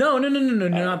thing? No,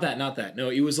 not that. No,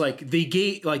 it was like, they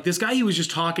gave, like this guy, he was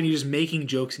just talking, he was just making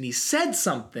jokes and he said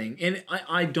something. And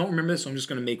I don't remember this, so I'm just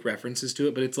going to make references to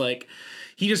it. But it's like,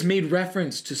 he just made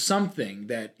reference to something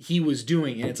that he was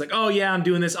doing. And it's like, oh yeah, I'm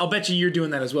doing this. I'll bet you're doing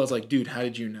that as well. It's like, dude, how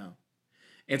did you know?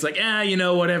 And it's like,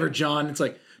 whatever, John. It's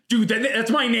like, dude,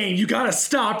 that's my name. You got to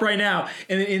stop right now.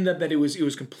 And it ended up that it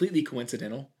was completely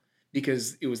coincidental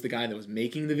because it was the guy that was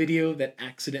making the video that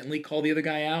accidentally called the other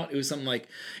guy out. It was something like,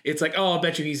 it's like, oh, I'll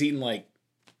bet you he's eating like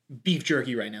beef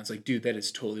jerky right now. It's like, dude, that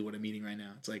is totally what I'm eating right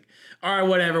now. It's like, all right,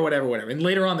 whatever. And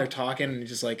later on they're talking and it's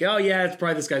just like, oh yeah, it's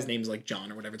probably this guy's name is like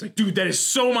John or whatever. It's like, dude, that is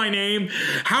so my name.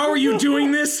 How are you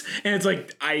doing this? And it's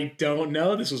like, I don't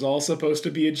know. This was all supposed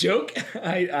to be a joke.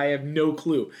 I have no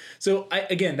clue. So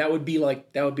that would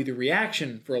be the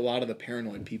reaction for a lot of the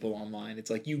paranoid people online. It's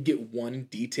like you get one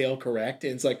detail correct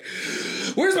and it's like,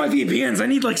 where's my VPNs? I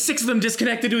need like 6 of them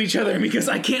disconnected to each other because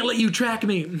I can't let you track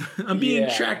me. I'm being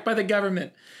tracked by the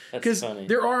government. Because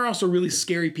there are also really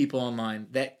scary people online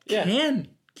that can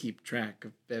keep track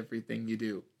of everything you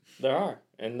do. There are.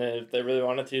 And if they really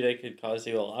wanted to, they could cause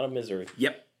you a lot of misery.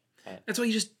 Yep. That's why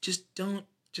you just don't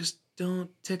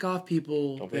tick off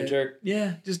people. Don't be a jerk.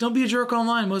 Yeah, just don't be a jerk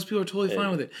online. Most people are totally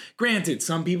fine with it. Granted,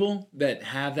 some people that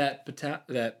have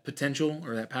that potential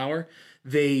or that power,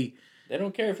 they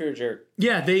don't care if you're a jerk.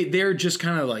 Yeah, they're just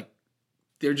kind of like,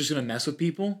 they're just going to mess with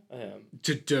people.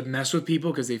 To mess with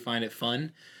people because they find it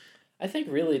fun. I think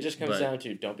really it just comes down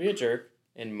to don't be a jerk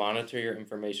and monitor your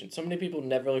information. So many people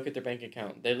never look at their bank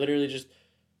account. They literally just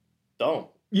don't.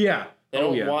 Yeah. They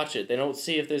don't watch it. They don't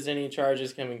see if there's any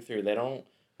charges coming through. They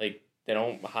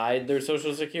don't hide their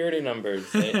social security numbers.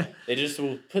 They just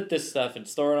will put this stuff and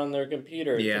store it on their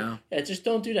computer. Yeah. Just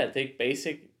don't do that. Take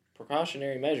basic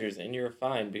precautionary measures and you're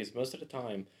fine because most of the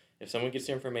time if someone gets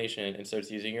your information and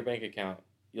starts using your bank account,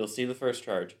 you'll see the first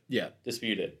charge. Yeah.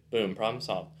 Dispute it. Boom. Problem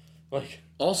solved.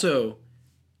 Also,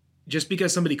 just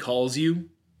because somebody calls you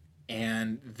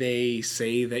and they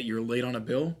say that you're late on a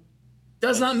bill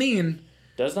does not mean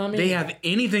they have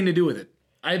anything to do with it.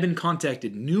 I've been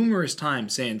contacted numerous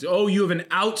times saying, oh, you have an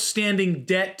outstanding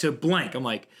debt to blank. I'm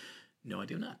like, no, I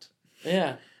do not.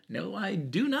 Yeah. no, I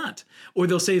do not. Or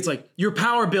they'll say it's like, your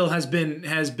power bill has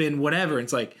been whatever.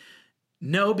 It's like,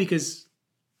 no, because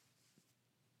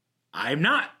I'm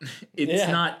not. It's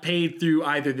not paid through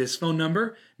either this phone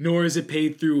number, nor is it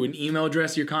paid through an email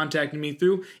address you're contacting me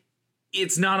through.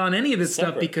 It's not on any of this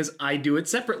stuff because I do it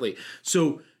separately.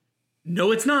 So,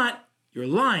 no, it's not. You're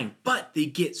lying. But they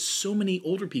get so many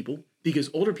older people because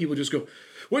older people just go,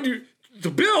 what do you, the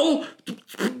bill?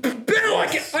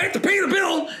 I have to pay the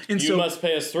bill. And you must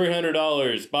pay us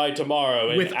 $300 by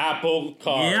tomorrow with Apple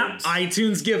cards. Yeah,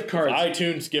 iTunes gift cards.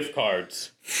 iTunes gift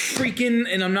cards. Freaking,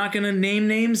 and I'm not going to name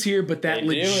names here, but that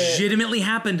legitimately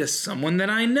happened to someone that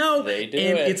I know. They do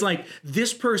and it. It's like,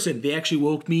 this person, they actually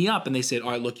woke me up and they said,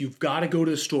 all right, look, you've got to go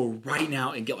to the store right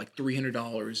now and get like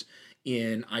 $300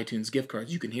 in iTunes gift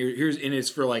cards. You can here's and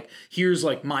it's for like, here's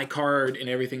like my card and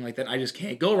everything like that. I just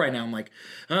can't go right now. I'm like,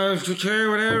 okay,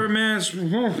 whatever, man.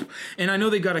 And I know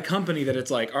they got a company that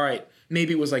it's like, all right,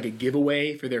 maybe it was like a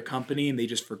giveaway for their company and they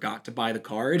just forgot to buy the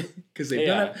card because they've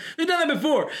done that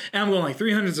before. And I'm going like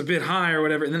 300 is a bit high or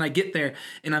whatever. And then I get there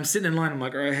and I'm sitting in line. I'm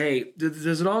like, all right, hey,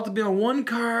 does it all have to be on one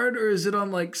card or is it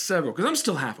on like several? Because I'm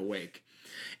still half awake.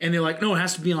 And they're like, no, it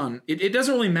has to be on. It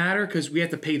doesn't really matter because we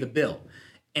have to pay the bill.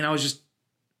 And I was just,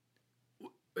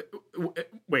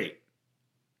 wait,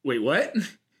 what?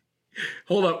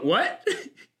 Hold up, what?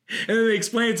 And then they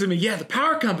explained to me, yeah, the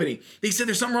power company, they said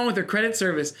there's something wrong with their credit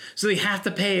service, so they have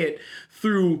to pay it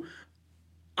through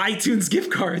iTunes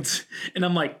gift cards. And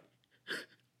I'm like,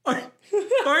 are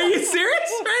you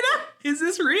serious right now? Is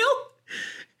this real?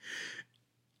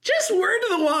 Just word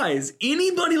to the wise,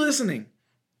 anybody listening,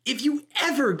 if you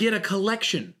ever get a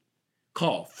collection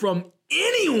call from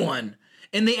anyone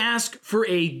and they ask for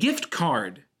a gift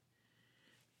card,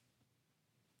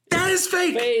 that is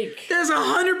fake. There's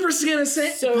 100% a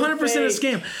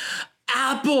scam.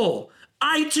 Apple,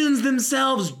 iTunes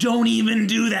themselves don't even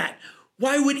do that.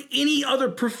 Why would any other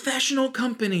professional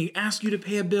company ask you to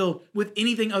pay a bill with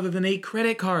anything other than a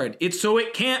credit card? It's so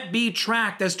it can't be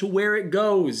tracked as to where it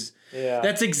goes. Yeah.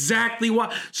 That's exactly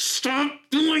why. Stop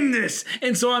doing this.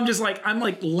 And so I'm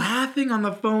like laughing on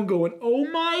the phone going, oh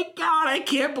my God, I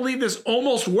can't believe this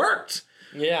almost worked.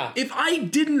 Yeah. If I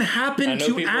didn't happen to ask. I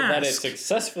know people that it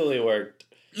successfully worked.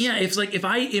 Yeah, it's like if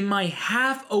I, in my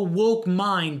half awoke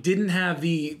mind, didn't have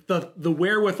the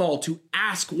wherewithal to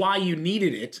ask why you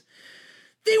needed it,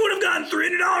 they would have gotten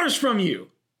 $300 from you.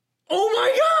 Oh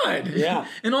my God. Yeah.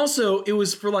 And also, it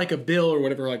was for like a bill or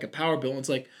whatever, like a power bill. And it's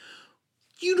like,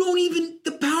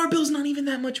 the power bill's not even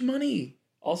that much money.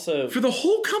 Also, for the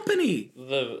whole company.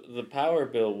 The power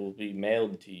bill will be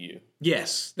mailed to you.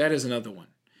 Yes, that is another one.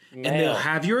 Mail. And they'll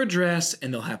have your address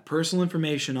and they'll have personal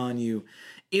information on you.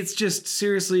 It's just,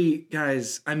 seriously,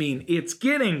 guys, I mean, it's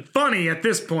getting funny at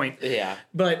this point. Yeah.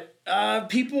 But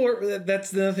people are,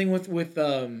 that's the other thing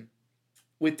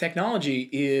with technology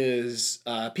is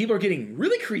people are getting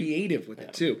really creative with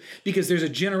it too. Because there's a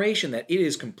generation that it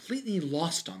is completely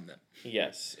lost on them.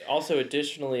 Yes. Also,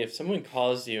 additionally, if someone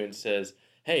calls you and says,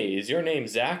 hey, is your name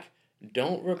Zach?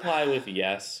 Don't reply with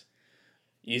yes.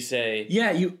 You say,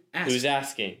 yeah, you ask. Who's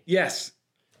asking? Yes.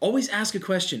 Always ask a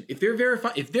question. If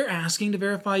they're asking to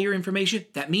verify your information,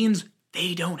 that means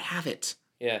they don't have it.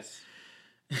 Yes.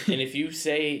 And if you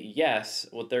say yes,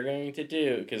 what they're going to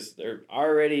do, because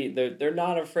they're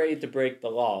not afraid to break the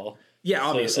law. Yeah,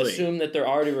 obviously. So assume that they're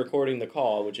already recording the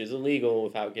call, which is illegal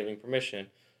without giving permission,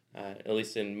 at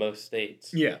least in most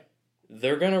states. Yeah.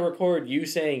 They're going to record you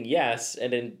saying yes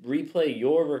and then replay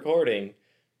your recording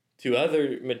to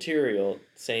other material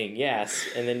saying yes,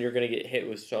 and then you're going to get hit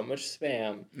with so much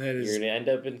spam. You're going to end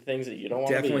up in things that you don't want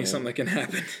to be in. Definitely something that can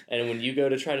happen. And when you go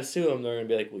to try to sue them, they're going to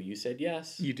be like, well, you said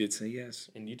yes. You did say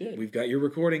yes. And you did. We've got your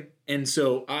recording. And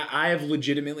so I have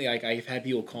legitimately, like, I've had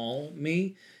people call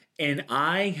me, and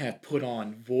I have put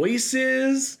on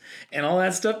voices and all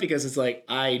that stuff because it's like,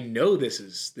 I know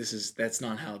that's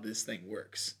not how this thing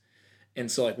works.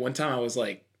 And so, like, one time I was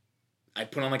like, I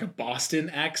put on, like, a Boston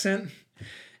accent.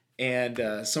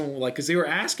 And someone, like, because they were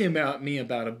asking me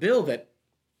about a bill that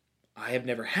I have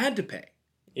never had to pay.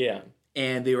 Yeah.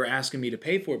 And they were asking me to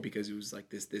pay for it because it was like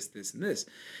this, and this.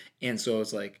 And so I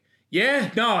was like,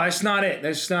 yeah, no, that's not it.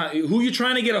 That's not, who you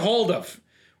trying to get a hold of?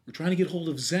 We're trying to get a hold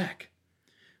of Zach.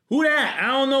 Who that? I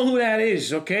don't know who that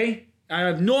is, okay? I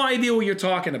have no idea what you're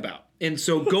talking about. And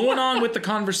so going on with the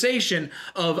conversation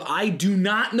of I do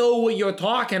not know what you're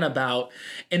talking about,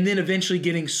 and then eventually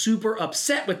getting super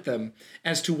upset with them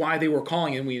as to why they were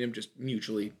calling, and we ended up just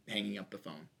mutually hanging up the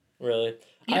phone. Really?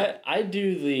 Yeah. I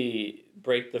do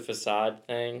break the facade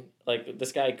thing. Like,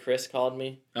 this guy Chris called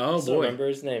me. Oh, I still boy. remember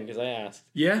his name because I asked.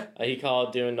 Yeah. He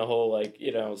called doing the whole, like,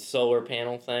 solar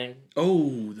panel thing.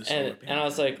 Oh, the solar panel. And I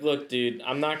was like, look, dude,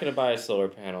 I'm not going to buy a solar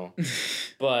panel.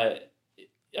 But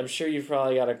I'm sure you've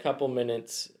probably got a couple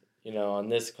minutes, on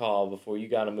this call before you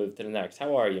got to move to the next.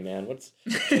 How are you, man? What's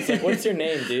your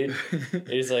name, dude? And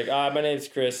he's like, my name's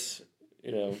Chris.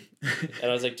 And I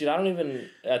was like, dude,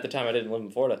 at the time I didn't live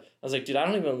in Florida. I was like, dude, I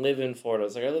don't even live in Florida. I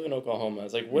was like, I live in Oklahoma. I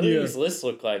was like, what do these lists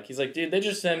look like? He's like, dude, they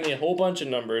just send me a whole bunch of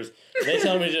numbers. And they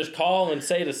tell me to just call and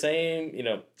say the same,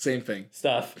 same thing.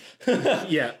 Stuff.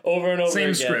 Yeah. Over and over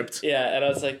same again. Script. Yeah. And I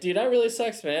was like, dude, that really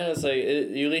sucks, man. I was like,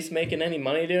 you at least making any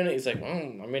money doing it? He's like,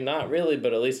 not really,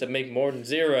 but at least I make more than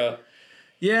zero.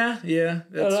 Yeah,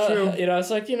 that's true. I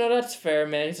was like, that's fair,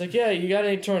 man. He's like, yeah, you got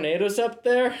any tornadoes up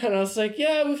there? And I was like,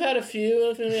 yeah, we've had a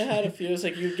few. It's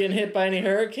like, you getting hit by any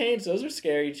hurricanes? Those are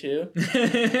scary, too.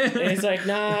 And he's like,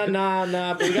 nah,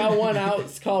 but we got one out.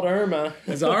 It's called Irma.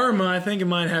 It's Irma. I think it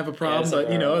might have a problem, but,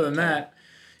 other than that.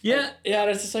 Yeah. Yeah,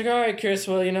 it's just like, all right, Chris,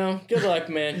 well, good luck,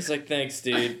 man. He's like, thanks,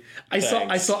 dude. I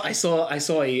saw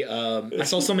something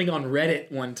on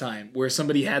Reddit one time where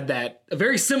somebody had a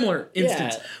very similar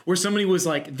instance where somebody was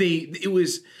like, it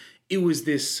was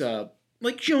this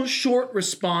short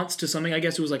response to something. I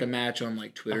guess it was like a match on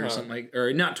like Twitter or something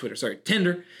or not Twitter, sorry,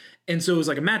 Tinder. And so it was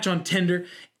like a match on Tinder,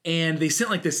 and they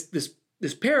sent like this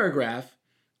paragraph.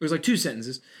 It was like 2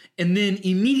 sentences, and then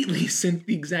immediately sent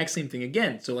the exact same thing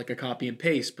again. So like a copy and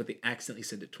paste, but they accidentally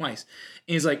sent it twice.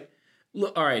 And he's like,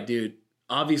 "Look, all right, dude.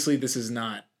 Obviously, this is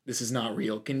not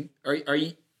real. Can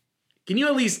you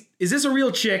at least, is this a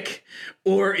real chick,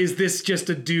 or is this just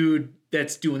a dude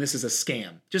that's doing this as a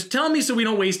scam? Just tell me so we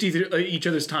don't waste each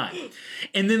other's time."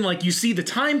 And then like you see the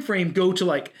time frame go to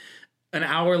like an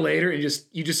hour later, and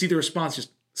you just see the response, just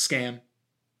scam.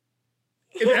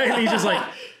 And he's just like,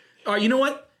 "Oh, you know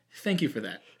what? Thank you for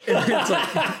that." And it's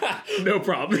like, no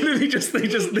problem. And then they just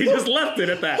left it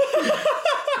at that.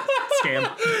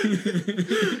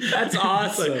 Scam. That's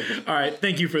awesome. Like, all right,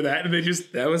 thank you for that. And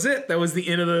that was it. That was the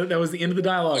end of the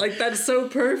dialogue. Like, that's so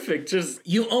perfect. Just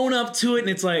you own up to it, and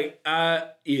it's like,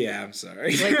 yeah, I'm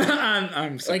sorry. Like,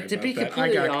 I'm sorry. Like, to about be that.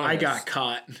 completely honest, I got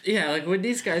caught. Yeah, like when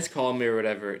these guys call me or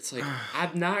whatever, it's like,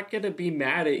 I'm not gonna be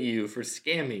mad at you for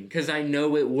scamming because I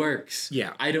know it works.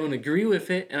 Yeah. I don't agree with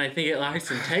it, and I think it lacks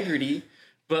integrity,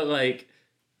 but like,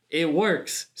 it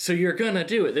works, so you're gonna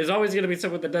do it. There's always gonna be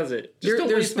someone that does it. Just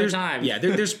don't waste my time. Yeah,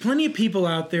 there's plenty of people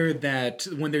out there that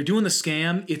when they're doing the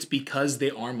scam, it's because they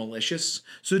are malicious.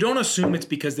 So don't assume it's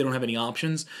because they don't have any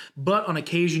options. But on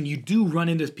occasion, you do run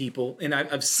into people, and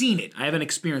I've seen it. I haven't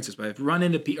experienced this, but I've run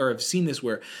into or I've seen this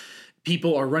where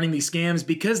people are running these scams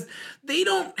because they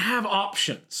don't have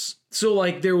options. So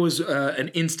like there was an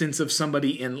instance of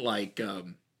somebody in like.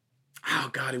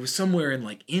 It was somewhere in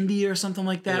like India or something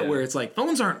like that, where it's like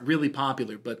phones aren't really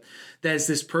popular, but there's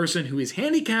this person who is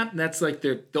handicapped, and that's like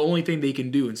the only thing they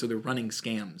can do, and so they're running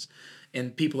scams.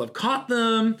 And people have caught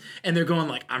them, and they're going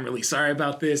like, "I'm really sorry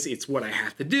about this. It's what I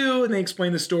have to do." And they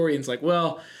explain the story, and it's like,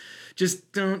 well,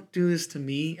 just don't do this to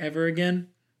me ever again.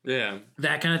 Yeah.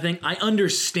 That kind of thing. I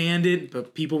understand it,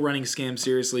 but people running scams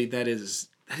seriously, it's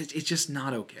just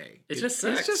not okay. It's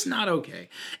just not okay.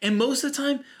 And most of the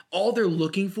time, all they're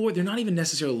looking for, they're not even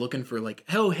necessarily looking for like,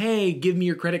 "Oh, hey, give me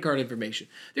your credit card information."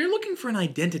 They're looking for an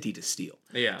identity to steal.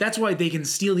 Yeah. That's why they can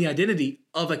steal the identity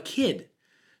of a kid.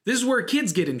 This is where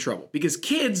kids get in trouble, because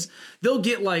kids, they'll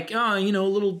get like, a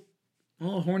little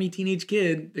horny teenage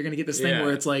kid. They're going to get this thing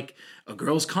where it's like a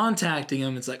girl's contacting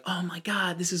them. It's like, "Oh my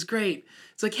God, this is great."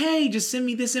 It's like, "Hey, just send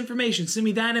me this information. Send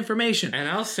me that information. And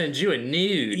I'll send you a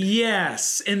nude."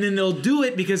 Yes. And then they'll do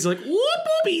it because like, "Whoop,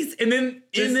 boobies." And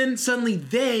then suddenly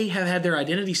they have had their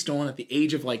identity stolen at the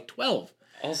age of like 12.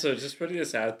 Also, just putting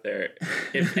this out there,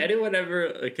 if anyone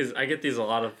ever, because I get these a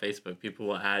lot on Facebook, people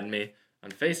will add me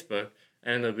on Facebook,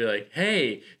 and they'll be like,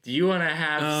 "Hey, do you want to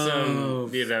have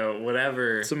some,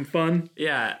 whatever. Some fun?"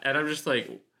 Yeah, and I'm just like,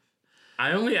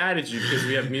 I only added you because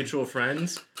we have mutual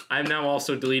friends. I'm now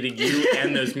also deleting you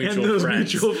and those mutual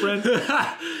friends.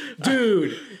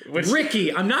 Dude,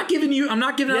 Ricky, I'm not giving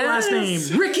out last name.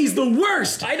 Ricky's the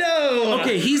worst. I know.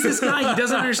 Okay, he's this guy. He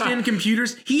doesn't understand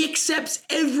computers. He accepts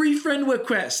every friend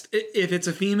request. If it's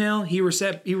a female, he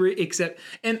accept.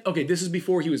 And okay, this is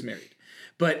before he was married.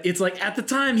 But it's like at the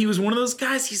time he was one of those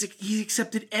guys. He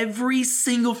accepted every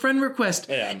single friend request,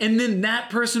 and then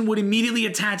that person would immediately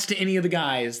attach to any of the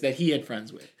guys that he had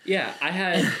friends with. Yeah, I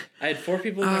had 4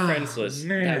 people in my friends list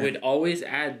that would always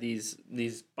add these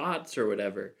bots or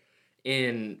whatever,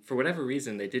 and for whatever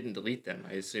reason they didn't delete them.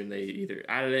 I assume they either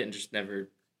added it and just never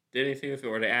did anything with it,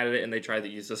 or they added it and they tried to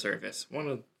use the service. One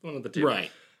of the two.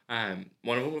 Right.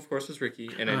 One of them, of course, was Ricky,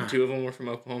 and then two of them were from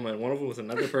Oklahoma, and one of them was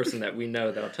another person that we know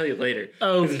that I'll tell you later.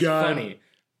 Oh, it's God. funny.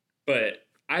 But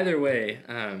either way,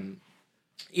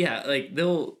 yeah, like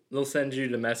they'll send you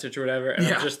the message or whatever, and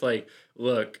I'm just like,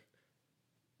 look,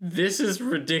 this is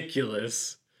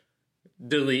ridiculous.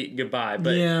 Delete, goodbye.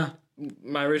 But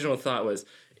my original thought was,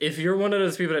 if you're one of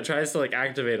those people that tries to like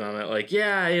activate on it, like,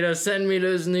 send me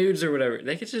those nudes or whatever,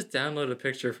 they could just download a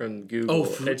picture from Google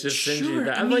and just send you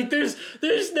that. I'm like, there's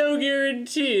no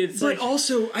guarantee. It's but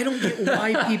also, I don't get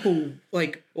why people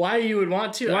like why you would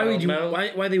want to.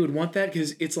 Why they would want that?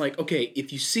 Because it's like, okay,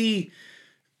 if you see,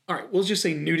 all right, we'll just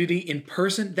say nudity in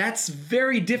person. That's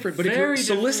very different. But if you're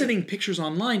soliciting pictures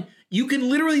online, you can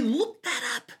literally look that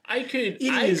up. I could be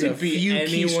few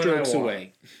keystrokes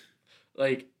away.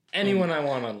 Like. Anyone I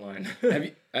want online. Have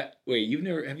you? Have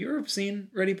you ever seen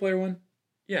Ready Player One?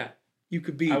 Yeah. You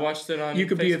could be. I watched it on. You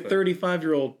could Facebook. be a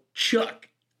 35-year-old Chuck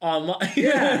online.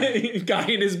 Yeah. Guy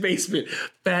in his basement.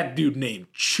 Fat dude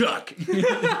named Chuck.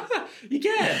 You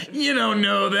can. You don't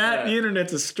know that. The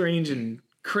internet's a strange and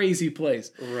crazy place.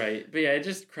 Right. But yeah, it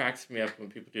just cracks me up when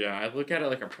people do that. I look at it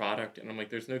like a product, and I'm like,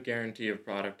 there's no guarantee of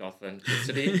product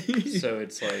authenticity. So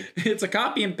it's like... It's a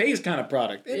copy and paste kind of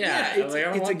product.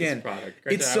 It's again, product.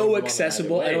 It's so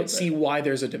accessible. I don't see why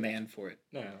there's a demand for it.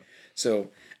 No.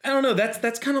 So, I don't know.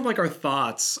 That's kind of like our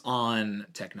thoughts on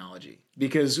technology.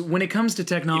 Because when it comes to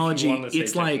technology,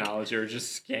 it's like... technology or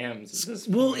just scams.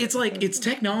 It's like, it's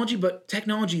technology, but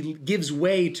technology gives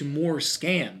way to more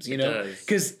scams, you know?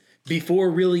 Because... Before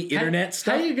really internet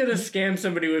stuff. How are you gonna scam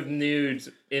somebody with nudes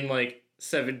in like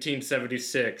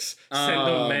 1776? Send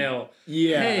them mail.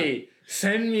 Yeah. Hey,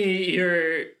 send me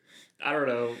your, I don't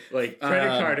know, like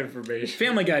credit card information.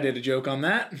 Family Guy did a joke on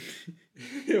that.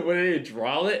 What did they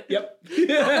draw it? Yep.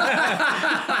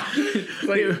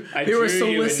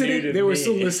 They were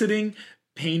soliciting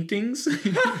paintings,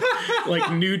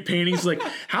 like nude paintings. Like,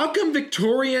 how come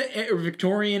Victorian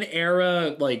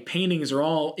era like paintings are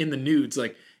all in the nudes?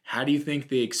 Like, how do you think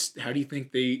they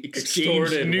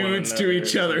exchanged nudes to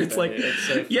each other? It's like,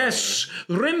 so yes,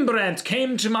 Rembrandt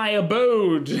came to my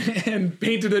abode and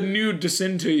painted a nude to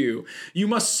send to you. You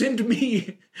must send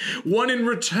me one in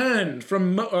return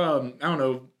from I don't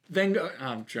know, Van Gogh.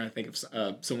 I'm trying to think of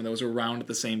someone that was around at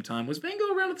the same time. Was Van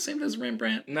Gogh around at the same time as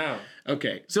Rembrandt? No.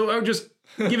 Okay, so I'm just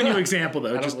giving you an example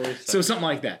though. So something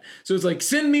like that. So it's like,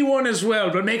 send me one as well,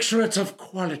 but make sure it's of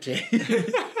quality.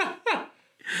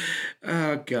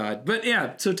 Oh God. But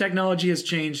yeah, so technology has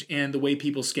changed and the way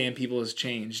people scam people has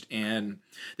changed, and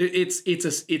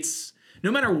it's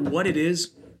no matter what it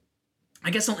is. I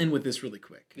guess I'll end with this really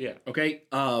quick. Yeah. Okay.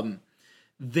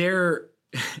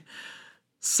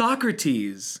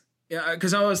 Socrates,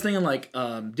 because I was thinking like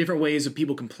different ways of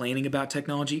people complaining about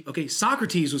technology. Okay,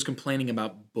 Socrates was complaining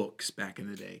about books back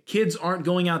in the day. Kids aren't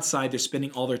going outside; they're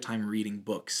spending all their time reading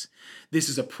books. This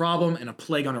is a problem and a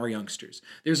plague on our youngsters.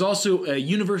 There's also a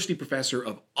university professor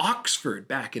of Oxford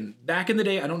back in the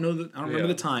day. I don't remember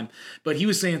the time, but he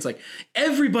was saying it's like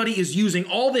everybody is using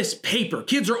all this paper.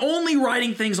 Kids are only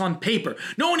writing things on paper.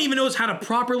 No one even knows how to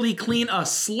properly clean a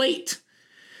slate.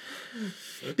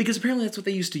 Because apparently that's what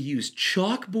they used to use.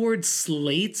 Chalkboard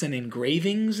slates and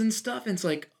engravings and stuff. And it's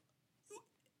like,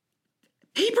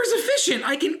 paper's efficient.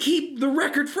 I can keep the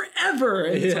record forever.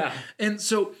 And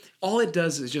so all it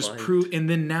does is just prove. And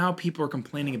then now people are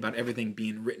complaining about everything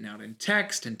being written out in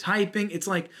text and typing. It's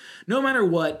like, no matter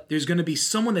what, there's going to be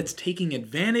someone that's taking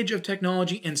advantage of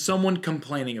technology and someone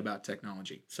complaining about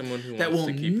technology. Someone who wants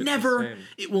to keep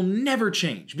it will never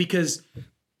change, because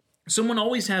someone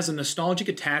always has a nostalgic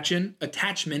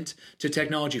attachment to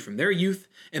technology from their youth,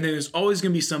 and then there's always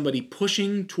going to be somebody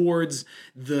pushing towards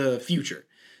the future.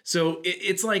 So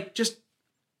it's like, just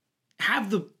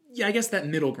have that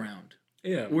middle ground.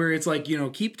 Yeah. Where it's like,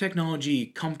 keep technology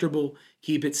comfortable,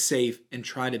 keep it safe, and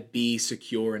try to be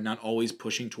secure and not always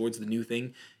pushing towards the new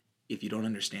thing if you don't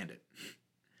understand it.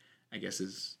 I guess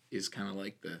is kind of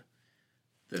like the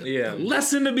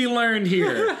lesson to be learned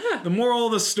here. The moral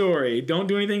of the story: don't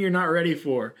do anything you're not ready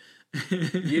for.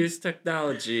 Use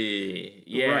technology.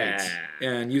 Yeah. Right.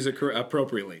 And use it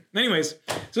appropriately. Anyways,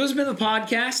 so this has been the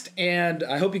podcast, and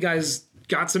I hope you guys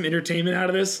got some entertainment out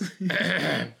of this.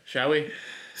 Shall we?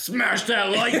 Smash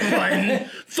that like button.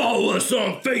 Follow us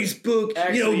on Facebook.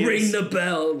 Actually, ring the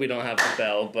bell. We don't have the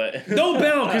bell, but no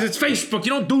bell, because it's Facebook.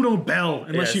 You don't do no bell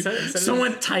unless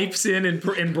someone types in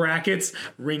brackets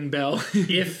ring bell.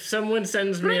 If someone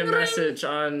sends me a message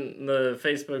on the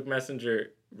Facebook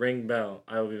Messenger, ring bell,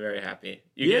 I will be very happy.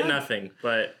 You get nothing,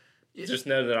 but just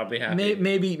know that I'll be happy.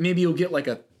 Maybe you'll get like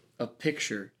a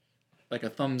picture, like a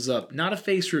thumbs up, not a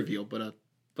face reveal, but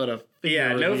but a figure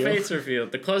Yeah, no reveal. face reveal.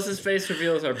 The closest face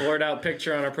reveal is our blurred out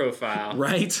picture on our profile.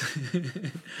 Right?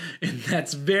 And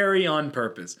that's very on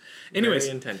purpose. Anyways,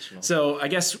 Very intentional. so I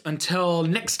guess until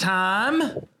next time,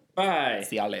 Bye.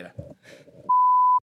 see y'all later.